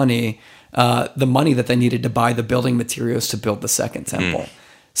of money, the money that they needed to buy the building materials to build the second temple.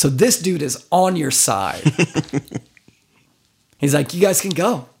 So this dude is on your side. He's like, you guys can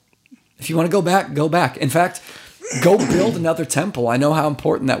go. If you want to go back, go back. In fact, go build another temple. I know how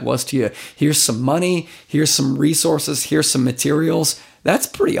important that was to you. Here's some money. Here's some resources. Here's some materials. That's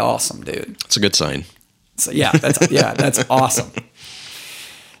pretty awesome, dude. It's a good sign. So that's awesome.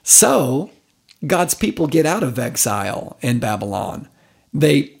 So God's people get out of exile in Babylon.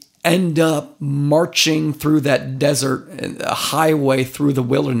 They end up marching through that desert, a highway through the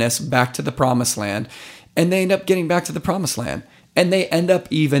wilderness back to the promised land. And they end up getting back to the promised land. And they end up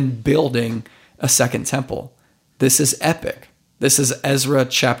even building a second temple. This is epic. This is Ezra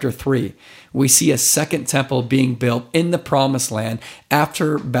chapter 3. We see a second temple being built in the promised land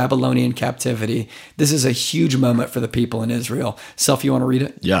after Babylonian captivity. This is a huge moment for the people in Israel. Self, you want to read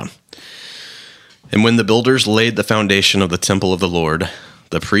it? Yeah. And when the builders laid the foundation of the temple of the Lord,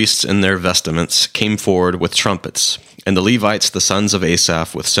 the priests in their vestments came forward with trumpets, and the Levites, the sons of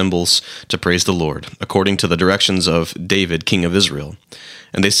Asaph, with cymbals to praise the Lord, according to the directions of David, king of Israel.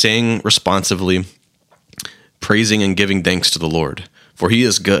 And they sang responsively, praising and giving thanks to the Lord. For he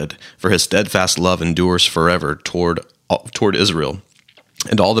is good, for his steadfast love endures forever toward Israel.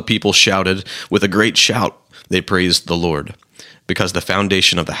 And all the people shouted with a great shout, they praised the Lord, because the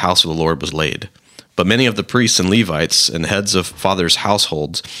foundation of the house of the Lord was laid. But many of the priests and Levites and heads of fathers'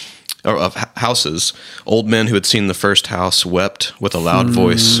 households, or of houses, old men who had seen the first house, wept with a loud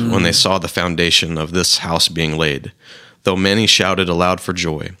voice when they saw the foundation of this house being laid, though many shouted aloud for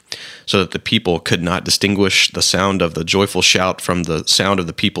joy, so that the people could not distinguish the sound of the joyful shout from the sound of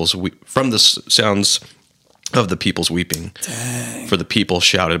the people's from the sounds of the people's weeping. Dang. For the people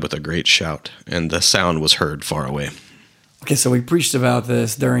shouted with a great shout, and the sound was heard far away. Okay, so we preached about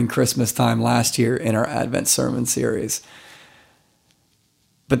this during Christmas time last year in our Advent sermon series.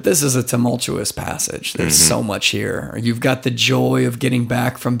 But this is a tumultuous passage. There's so much here. You've got the joy of getting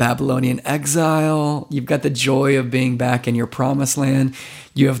back from Babylonian exile. You've got the joy of being back in your promised land.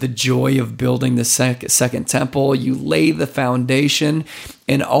 You have the joy of building the second temple. You lay the foundation,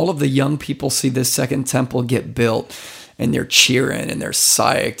 and all of the young people see this second temple get built, and they're cheering, and they're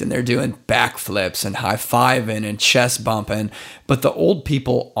psyched, and they're doing backflips and high-fiving and chest bumping. But the old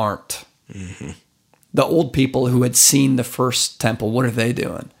people aren't. Mm-hmm. The old people who had seen the first temple, what are they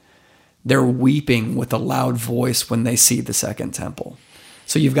doing? They're weeping with a loud voice when they see the second temple.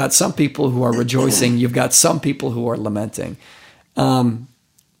 So you've got some people who are rejoicing. You've got some people who are lamenting.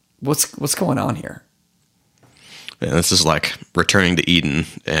 What's going on here? Man, this is like returning to Eden,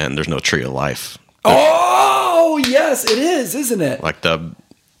 and there's no tree of life. Oh, yes, it is, isn't it? Like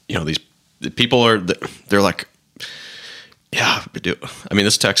these people are, they're like, yeah. I mean,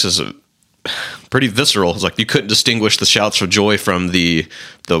 this text is pretty visceral. It's like you couldn't distinguish the shouts of joy from the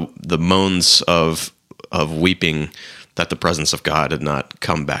moans of weeping that the presence of God had not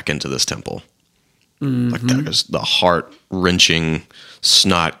come back into this temple. Mm-hmm. Like that was the heart-wrenching,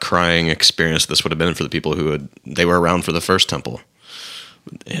 snot-crying experience this would have been for the people they were around for the first temple.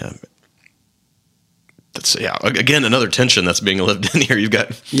 Yeah. Again, another tension that's being lived in here. You've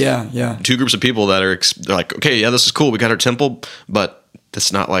got two groups of people that they're like, okay, yeah, this is cool. We got our temple, but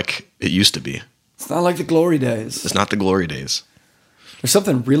it's not like it used to be. It's not like the glory days. It's not the glory days. There's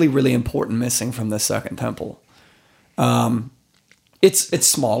something really, really important missing from the second temple. It's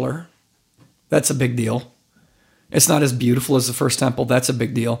smaller. That's a big deal. It's not as beautiful as the first temple. That's a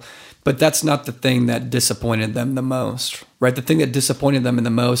big deal. But that's not the thing that disappointed them the most, right? The thing that disappointed them the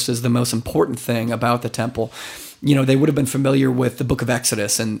most is the most important thing about the temple. You know, they would have been familiar with the book of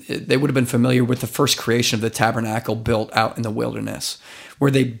Exodus, and they would have been familiar with the first creation of the tabernacle built out in the wilderness,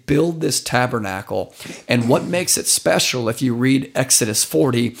 where they build this tabernacle. And what makes it special, if you read Exodus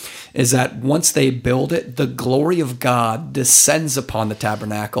 40, is that once they build it, the glory of God descends upon the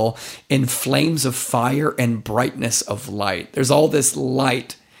tabernacle in flames of fire and brightness of light. There's all this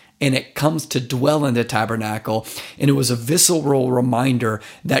light, and it comes to dwell in the tabernacle, and it was a visceral reminder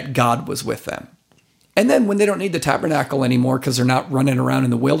that God was with them. And then when they don't need the tabernacle anymore because they're not running around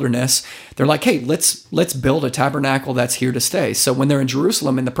in the wilderness, they're like, hey, let's build a tabernacle that's here to stay. So when they're in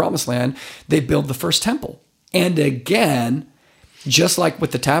Jerusalem in the promised land, they build the first temple. And again, just like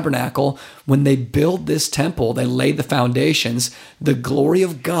with the tabernacle, when they build this temple, they lay the foundations, the glory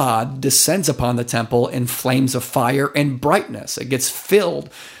of God descends upon the temple in flames of fire and brightness. It gets filled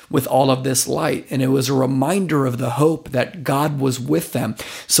with all of this light. And it was a reminder of the hope that God was with them.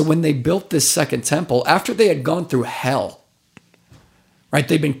 So when they built this second temple, after they had gone through hell, right?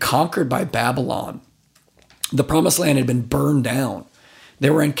 They'd been conquered by Babylon. The promised land had been burned down. They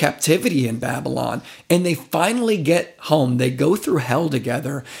were in captivity in Babylon, and they finally get home. They go through hell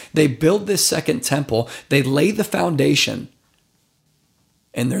together. They build this second temple. They lay the foundation,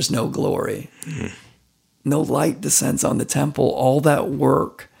 and there's no glory. Mm-hmm. No light descends on the temple. All that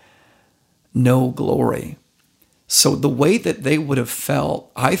work, no glory. So the way that they would have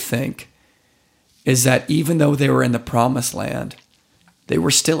felt, I think, is that even though they were in the promised land, they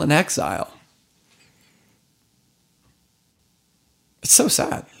were still in exile. It's so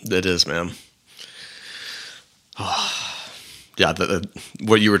sad. It is, man. Oh, yeah,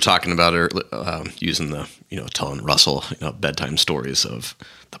 what you were talking about, using telling Russell, bedtime stories of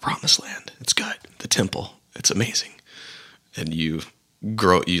the promised land. It's good. The temple. It's amazing. And you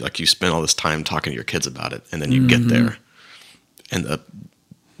spend all this time talking to your kids about it, and then you get there, and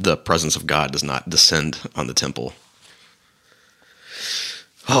the presence of God does not descend on the temple.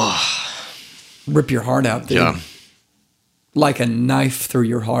 Oh, rip your heart out, dude. Yeah. Like a knife through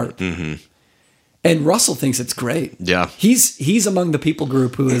your heart. Mm-hmm. And Russell thinks it's great. Yeah. He's among the people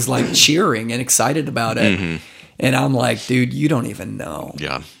group who is like cheering and excited about it. Mm-hmm. And I'm like, dude, you don't even know.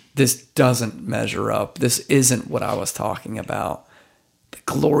 Yeah. This doesn't measure up. This isn't what I was talking about. The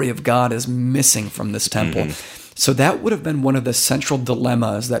glory of God is missing from this temple. Mm-hmm. So that would have been one of the central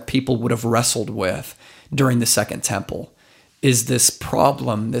dilemmas that people would have wrestled with during the second temple, is this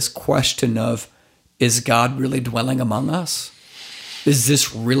problem, this question of, is God really dwelling among us? Is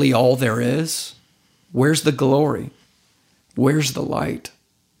this really all there is? Where's the glory? Where's the light?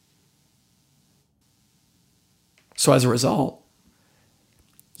 So as a result,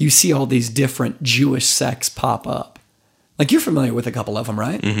 you see all these different Jewish sects pop up. Like, you're familiar with a couple of them,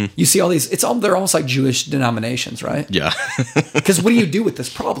 right? Mm-hmm. You see all these, they're almost like Jewish denominations, right? Yeah. Because what do you do with this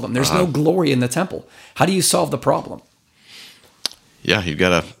problem? There's no glory in the temple. How do you solve the problem? Yeah, you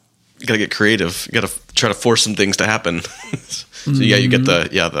gotta get creative. You gotta try to force some things to happen. So yeah, you get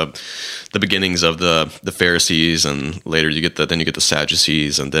the beginnings of the Pharisees, and later you get the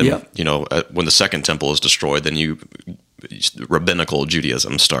Sadducees, and then when the second temple is destroyed, then rabbinical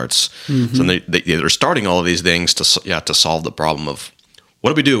Judaism starts. Mm-hmm. So they're starting all of these things to solve the problem of, what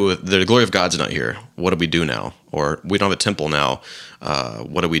do we do? The glory of God's not here. What do we do now? Or we don't have a temple now.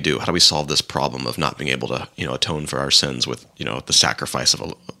 What do we do? How do we solve this problem of not being able to atone for our sins with the sacrifice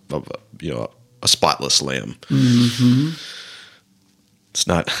of a spotless lamb? Mm-hmm.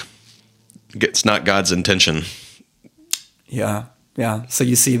 It's not God's intention. Yeah. So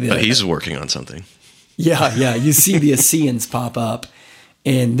you see but he's working on something. Yeah. You see the Essenes pop up,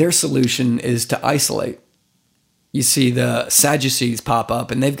 and their solution is to isolate. You see the Sadducees pop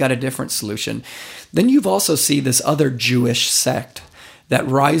up, and they've got a different solution. Then you've also see this other Jewish sect that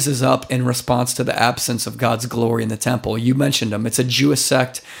rises up in response to the absence of God's glory in the temple. You mentioned them. It's a Jewish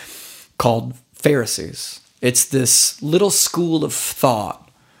sect called Pharisees. It's this little school of thought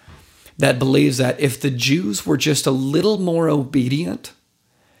that believes that if the Jews were just a little more obedient,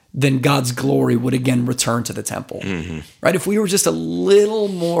 then God's glory would again return to the temple. Mm-hmm. Right? If we were just a little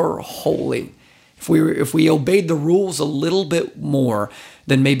more holy, if we obeyed the rules a little bit more,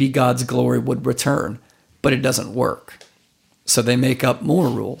 then maybe God's glory would return. But it doesn't work. So they make up more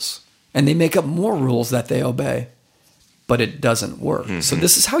rules, and they make up more rules that they obey, but it doesn't work. Mm-hmm. So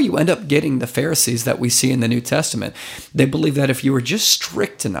this is how you end up getting the Pharisees that we see in the New Testament. They believe that if you were just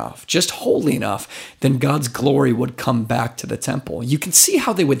strict enough, just holy enough, then God's glory would come back to the temple. You can see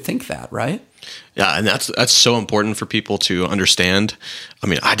how they would think that, right? Yeah, and that's so important for people to understand. I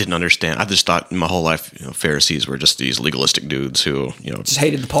mean, I didn't understand. I just thought my whole life, Pharisees were just these legalistic dudes who, just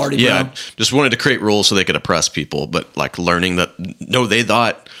hated the party. Yeah, bro. Just wanted to create rules so they could oppress people. But like learning that, no, they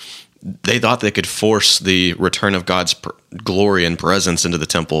thought they could force the return of God's glory and presence into the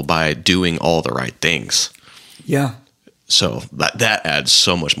temple by doing all the right things. Yeah. So that adds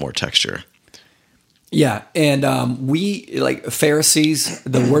so much more texture. Yeah, and we, like Pharisees,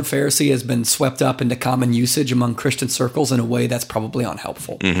 the word Pharisee has been swept up into common usage among Christian circles in a way that's probably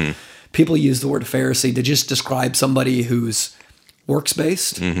unhelpful. Mm-hmm. People use the word Pharisee to just describe somebody who's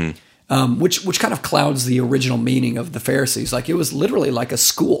works-based, mm-hmm. Which kind of clouds the original meaning of the Pharisees. Like, it was literally like a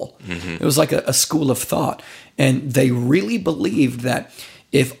school. Mm-hmm. It was like a school of thought. And they really believed that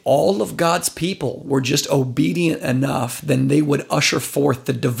if all of God's people were just obedient enough, then they would usher forth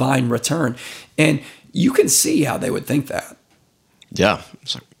the divine return. And you can see how they would think that. Yeah.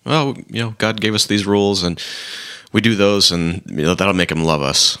 It's like, well, God gave us these rules and we do those, and that'll make him love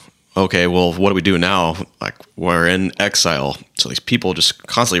us. Okay, well, what do we do now? Like, we're in exile. So these people just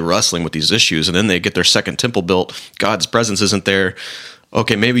constantly wrestling with these issues, and then they get their second temple built. God's presence isn't there.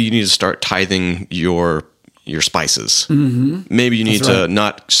 Okay, maybe you need to start tithing your spices. Mm-hmm. Maybe you need to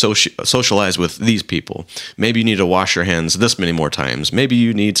not socialize with these people. Maybe you need to wash your hands this many more times. Maybe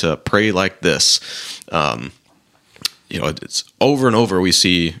you need to pray like this. It's over and over we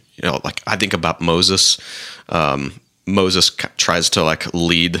see, like I think about Moses. Moses tries to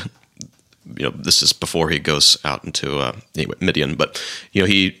lead, this is before he goes out into Midian, but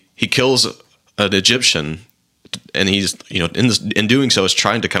he kills an Egyptian. And he's, in doing so, is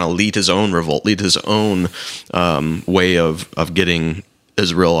trying to kind of lead his own revolt, lead his own way of getting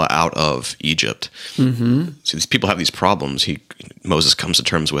Israel out of Egypt. Mm-hmm. So these people have these problems. Moses comes to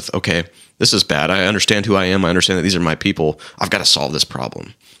terms with, okay, this is bad. I understand who I am. I understand that these are my people. I've got to solve this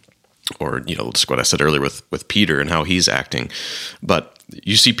problem. Or, just what I said earlier with Peter and how he's acting. But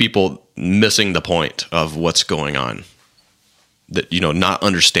you see people missing the point of what's going on. That, not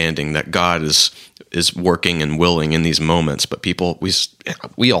understanding that God is working and willing in these moments, but people,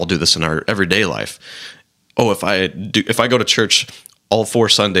 we all do this in our everyday life. Oh, if I go to church all 4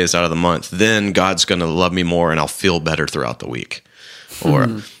 Sundays out of the month, then God's going to love me more and I'll feel better throughout the week.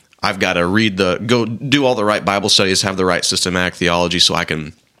 Or I've got to go do all the right Bible studies, have the right systematic theology so I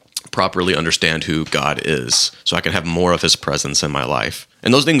can properly understand who God is, so I can have more of his presence in my life.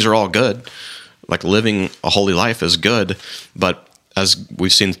 And those things are all good. Like, living a holy life is good, but as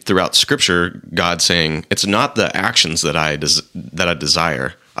we've seen throughout Scripture, God saying, it's not the actions that I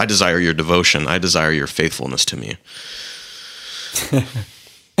desire. I desire your devotion. I desire your faithfulness to me.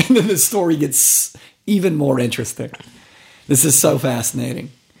 And then the story gets even more interesting. This is so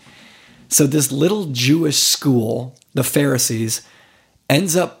fascinating. So this little Jewish school, the Pharisees,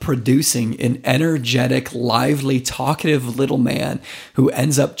 ends up producing an energetic, lively, talkative little man who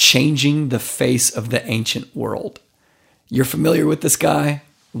ends up changing the face of the ancient world. You're familiar with this guy.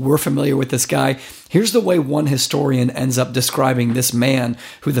 We're familiar with this guy. Here's the way one historian ends up describing this man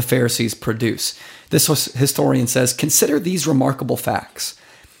who the Pharisees produce. This historian says, "Consider these remarkable facts.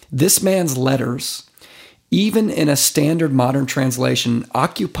 This man's letters, even in a standard modern translation,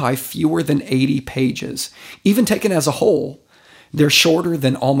 occupy fewer than 80 pages. Even taken as a whole, they're shorter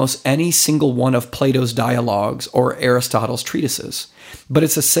than almost any single one of Plato's dialogues or Aristotle's treatises. But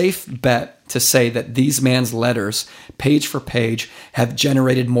it's a safe bet to say that these man's letters, page for page, have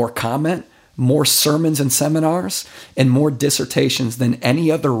generated more comment, more sermons and seminars, and more dissertations than any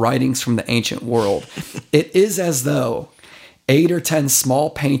other writings from the ancient world. It is as though 8 or 10 small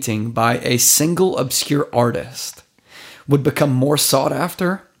painting by a single obscure artist would become more sought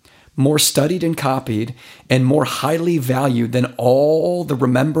after, more studied and copied, and more highly valued than all the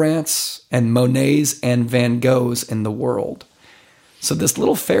Rembrandts and Monets and Van Goghs in the world." So this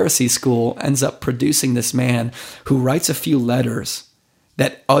little Pharisee school ends up producing this man who writes a few letters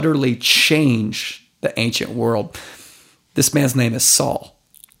that utterly change the ancient world. This man's name is Saul.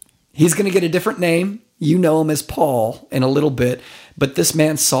 He's going to get a different name. You know him as Paul in a little bit, but this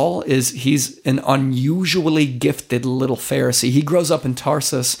man Saul he's an unusually gifted little Pharisee. He grows up in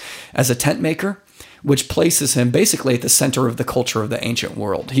Tarsus as a tent maker, which places him basically at the center of the culture of the ancient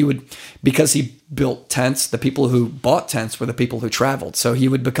world. Because he built tents, the people who bought tents were the people who traveled. So he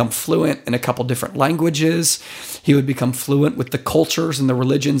would become fluent in a couple different languages. He would become fluent with the cultures and the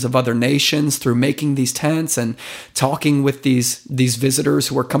religions of other nations through making these tents and talking with these visitors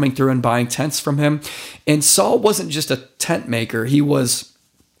who were coming through and buying tents from him. And Saul wasn't just a tent maker. He was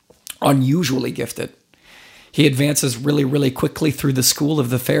unusually gifted. He advances really, really quickly through the school of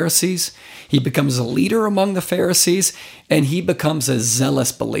the Pharisees. He becomes a leader among the Pharisees, and he becomes a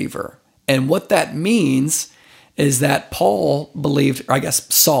zealous believer. And what that means is that Paul believed, or I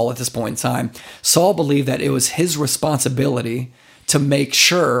guess Saul at this point in time, Saul believed that it was his responsibility to make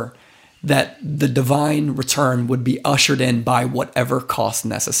sure that the divine return would be ushered in by whatever cost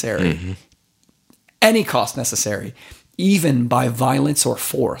necessary. Mm-hmm. Any cost necessary, even by violence or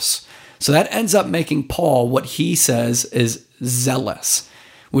force. So that ends up making Paul what he says is zealous,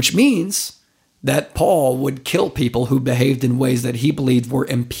 which means that Paul would kill people who behaved in ways that he believed were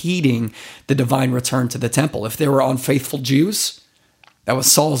impeding the divine return to the temple. If there were unfaithful Jews, that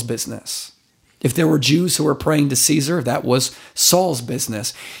was Saul's business. If there were Jews who were praying to Caesar, that was Saul's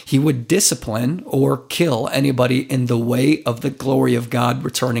business. He would discipline or kill anybody in the way of the glory of God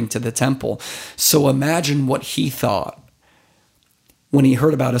returning to the temple. So imagine what he thought when he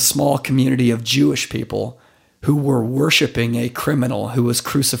heard about a small community of Jewish people who were worshiping a criminal who was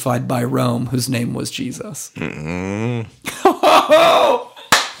crucified by Rome, whose name was Jesus. Mm-hmm.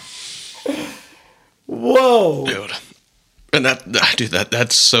 Whoa. Dude. And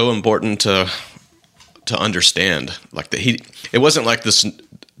that's so important to understand. Like it wasn't like this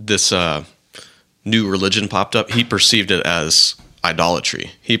new religion popped up. He perceived it as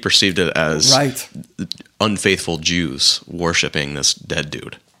idolatry. He perceived it as unfaithful Jews worshiping this dead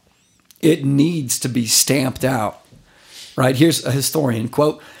dude. It needs to be stamped out, right? Here's a historian,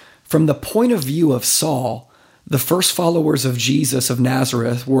 quote, "From the point of view of Saul, the first followers of Jesus of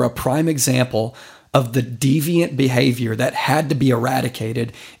Nazareth were a prime example of the deviant behavior that had to be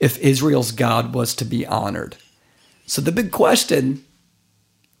eradicated if Israel's God was to be honored." So the big question,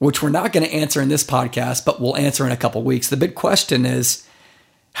 which we're not going to answer in this podcast, but we'll answer in a couple weeks, the big question is,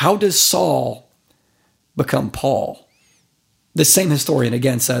 how does Saul become Paul? The same historian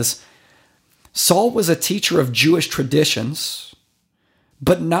again says, "Saul was a teacher of Jewish traditions,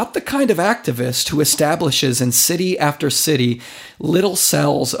 but not the kind of activist who establishes in city after city little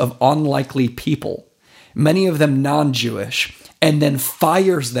cells of unlikely people, many of them non-Jewish, and then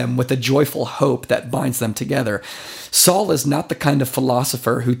fires them with a joyful hope that binds them together. Saul is not the kind of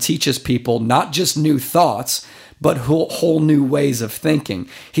philosopher who teaches people not just new thoughts, but whole new ways of thinking.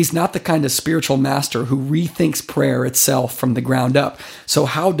 He's not the kind of spiritual master who rethinks prayer itself from the ground up. So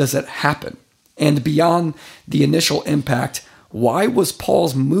how does it happen? And beyond the initial impact, why was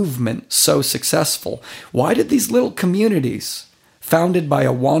Paul's movement so successful? Why did these little communities, founded by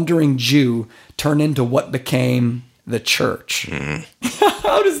a wandering Jew, turn into what became the church?" Mm.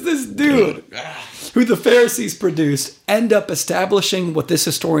 How does this dude, who the Pharisees produced, end up establishing what this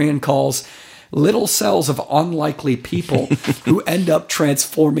historian calls little cells of unlikely people who end up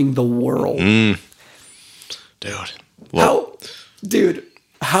transforming the world? Mm. Dude.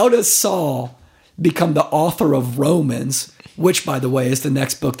 How does Saul become the author of Romans, which, by the way, is the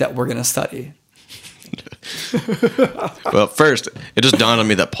next book that we're going to study? Well, first, it just dawned on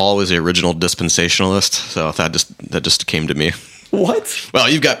me that Paul was the original dispensationalist, so that just came to me. What? Well,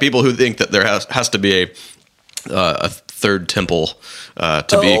 you've got people who think that there has to be a third temple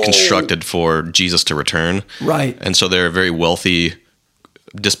to be constructed for Jesus to return. Right. And so they're very wealthy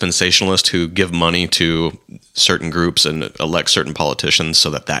dispensationalists who give money to certain groups and elect certain politicians so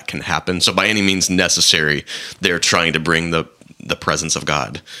that that can happen. So by any means necessary, they're trying to bring the presence of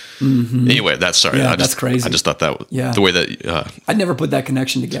God. Anyway, that's crazy. I just thought that the way that I'd never put that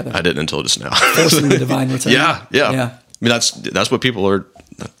connection together. I didn't until just now. Forcing the divine return. Yeah. I mean, that's what people are.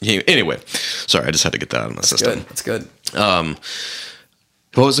 Anyway, sorry, I just had to get that out of my system. That's good.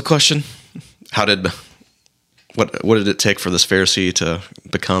 What was the question? What did it take for this Pharisee to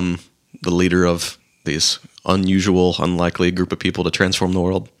become the leader of these unusual, unlikely group of people to transform the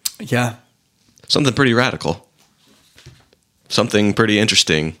world? Yeah. Something pretty radical. Something pretty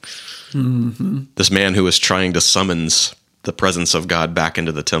interesting. This man who was trying to summons the presence of God back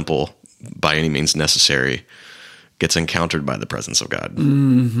into the temple by any means necessary gets encountered by the presence of God.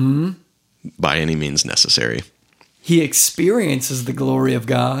 By any means necessary. He experiences the glory of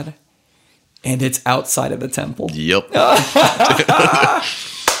God, and it's outside of the temple. Yep. I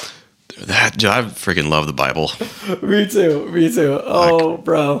freaking love the Bible. Me too. Oh,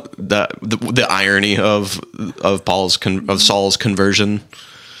 bro. The irony of Saul's conversion.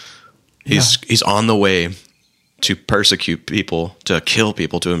 He's on the way to persecute people, to kill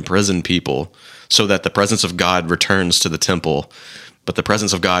people, to imprison people, so that the presence of God returns to the temple. But the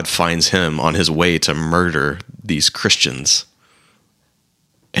presence of God finds him on his way to murder these Christians.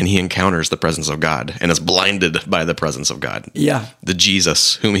 And he encounters the presence of God and is blinded by the presence of God. Yeah. The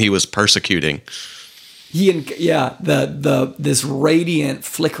Jesus whom he was persecuting. This radiant,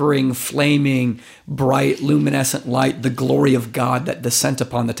 flickering, flaming, bright, luminescent light, the glory of God that descent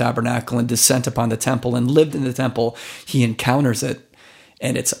upon the tabernacle and descent upon the temple and lived in the temple, he encounters it,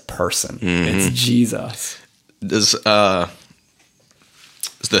 and it's a person. It's Jesus. Is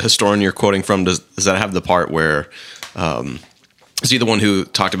the historian you're quoting from, does that have the part where... is he the one who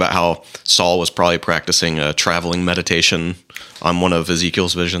talked about how Saul was probably practicing a traveling meditation on one of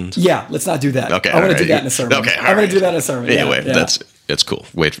Ezekiel's visions? Yeah, let's not do that. Okay, I want to do that in a sermon. Okay, I'm going to do that in a sermon. Anyway, that's cool.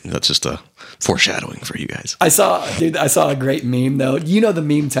 Wait, that's just a foreshadowing for you guys. I saw a great meme though. You know the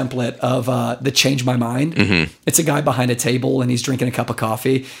meme template of the Change My Mind? It's a guy behind a table and he's drinking a cup of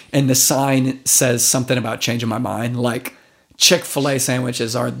coffee, and the sign says something about changing my mind, like Chick-fil-A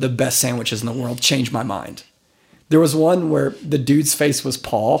sandwiches are the best sandwiches in the world. Change my mind. There was one where the dude's face was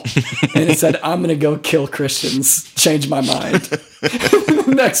Paul, and it said, "I'm going to go kill Christians. Change my mind."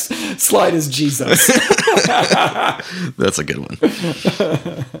 Next slide is Jesus. That's a good one.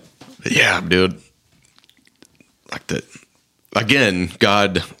 Yeah, dude. Like that. Again,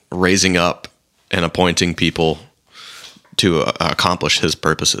 God raising up and appointing people to accomplish his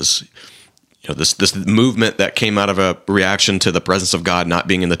purposes. You know, this movement that came out of a reaction to the presence of God not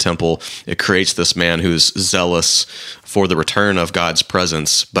being in the temple, it creates this man who's zealous for the return of God's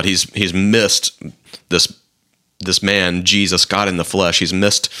presence, but he's missed this man, Jesus, God in the flesh. He's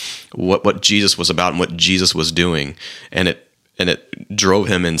missed what Jesus was about and what Jesus was doing, and it drove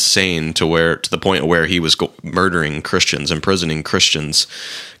him insane to the point where he was murdering Christians, imprisoning Christians,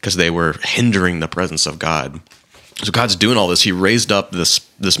 because they were hindering the presence of God. So God's doing all this. He raised up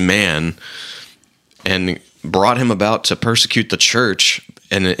this man and brought him about to persecute the church.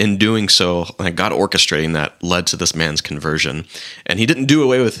 And in doing so, God orchestrating that led to this man's conversion. And he didn't do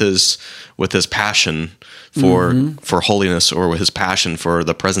away with his passion for holiness or with his passion for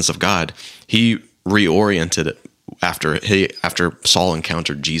the presence of God. He reoriented it after Saul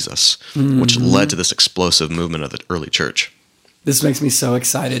encountered Jesus, which led to this explosive movement of the early church. This makes me so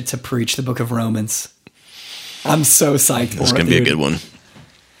excited to preach the book of Romans. I'm so psyched for it. This is going to be a good one.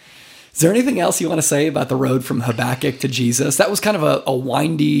 Is there anything else you want to say about the road from Habakkuk to Jesus? That was kind of a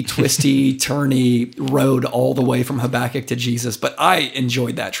windy, twisty, turny road all the way from Habakkuk to Jesus, but I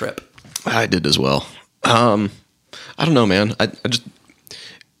enjoyed that trip. I did as well. I don't know, man.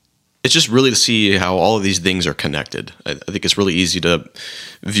 It's just really to see how all of these things are connected. I think it's really easy to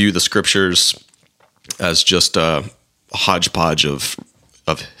view the scriptures as just a hodgepodge of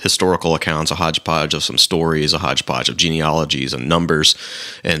historical accounts, a hodgepodge of some stories, a hodgepodge of genealogies and numbers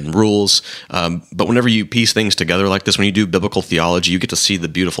and rules. But whenever you piece things together like this, when you do biblical theology, you get to see the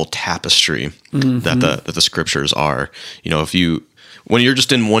beautiful tapestry that the scriptures are. You know, when you're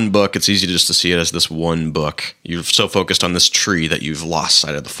just in one book, it's easy just to see it as this one book. You're so focused on this tree that you've lost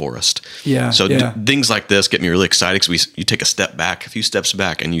sight of the forest. Yeah. So things like this get me really excited because you take a few steps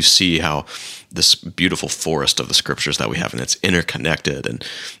back, and you see how this beautiful forest of the scriptures that we have, and it's interconnected, and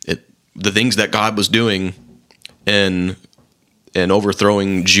the things that God was doing in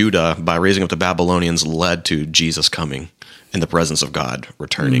overthrowing Judah by raising up the Babylonians led to Jesus coming and the presence of God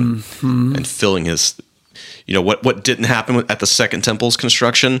returning and filling his what didn't happen at the Second Temple's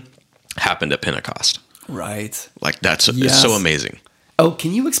construction happened at Pentecost. Right. Like it's so amazing. Oh,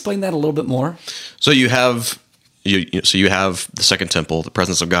 can you explain that a little bit more? So you have you have the Second Temple. The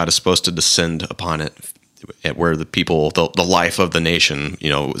presence of God is supposed to descend upon it, where the people, the life of the nation,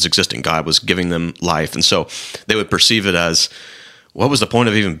 was existing. God was giving them life, and so they would perceive it as, what was the point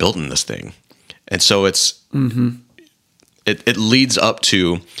of even building this thing? And so it's it leads up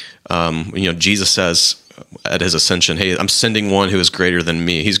to Jesus says at his ascension, "Hey, I'm sending one who is greater than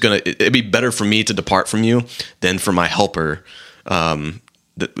me. It'd be better for me to depart from you than for my helper.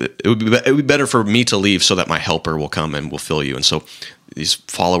 It would be better for me to leave so that my helper will come and will fill you." And so these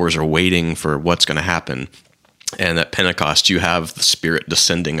followers are waiting for what's going to happen. And at Pentecost, you have the Spirit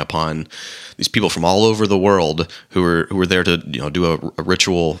descending upon these people from all over the world who were there to do a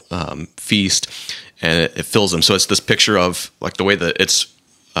ritual feast, and it fills them. So it's this picture of, like, the way that it's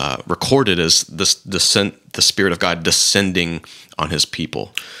recorded is this the Spirit of God descending on His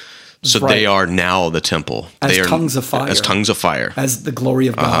people. So They are now the temple. As they are tongues of fire. As tongues of fire. As the glory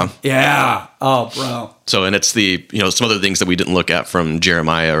of God. Yeah. Oh, bro. So, and it's the, some other things that we didn't look at from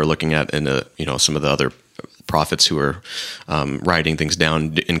Jeremiah, or looking at in some of the other prophets who are writing things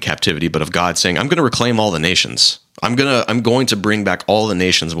down in captivity, but of God saying, I'm going to reclaim all the nations. I'm going to bring back all the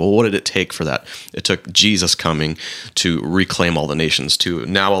nations. Well, what did it take for that? It took Jesus coming to reclaim all the nations, to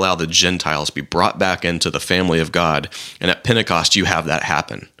now allow the Gentiles to be brought back into the family of God. And at Pentecost, you have that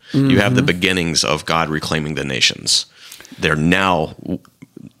happen. You have the beginnings of God reclaiming the nations. They're now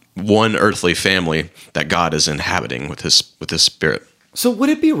one earthly family that God is inhabiting with His Spirit. So would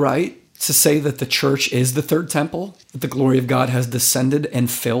it be right to say that the church is the third temple, that the glory of God has descended and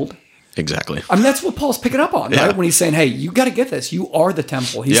filled? Exactly. I mean, that's what Paul's picking up on, right? When he's saying, hey, you got to get this. You are the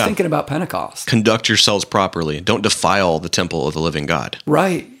temple. He's thinking about Pentecost. Conduct yourselves properly. Don't defile the temple of the living God.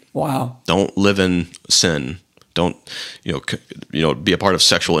 Right. Wow. Don't live in sin. Don't, be a part of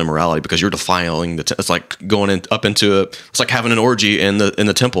sexual immorality, because you're defiling it's like going it's like having an orgy in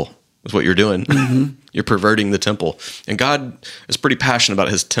the temple. Is what you're doing. You're perverting the temple. And God is pretty passionate about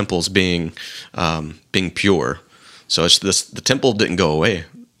His temples being pure. So the temple didn't go away.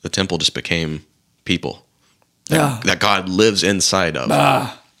 The temple just became people that God lives inside of.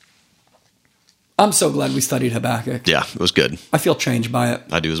 I'm so glad we studied Habakkuk. Yeah, it was good. I feel changed by it.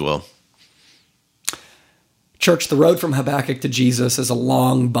 I do as well. Church, the road from Habakkuk to Jesus is a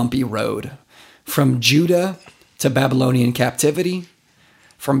long, bumpy road. From Judah to Babylonian captivity,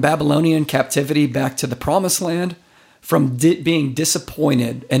 from Babylonian captivity back to the Promised Land, from being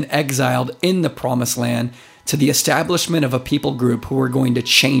disappointed and exiled in the Promised Land to the establishment of a people group who are going to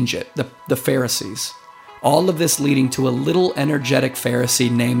change it, the Pharisees. All of this leading to a little energetic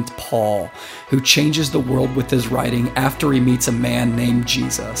Pharisee named Paul, who changes the world with his writing after he meets a man named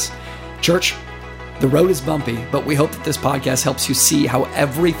Jesus. Church, the road is bumpy, but we hope that this podcast helps you see how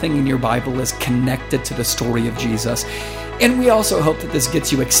everything in your Bible is connected to the story of Jesus. And we also hope that this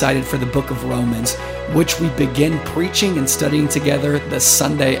gets you excited for the book of Romans, which we begin preaching and studying together the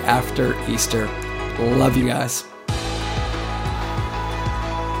Sunday after Easter. Love you guys.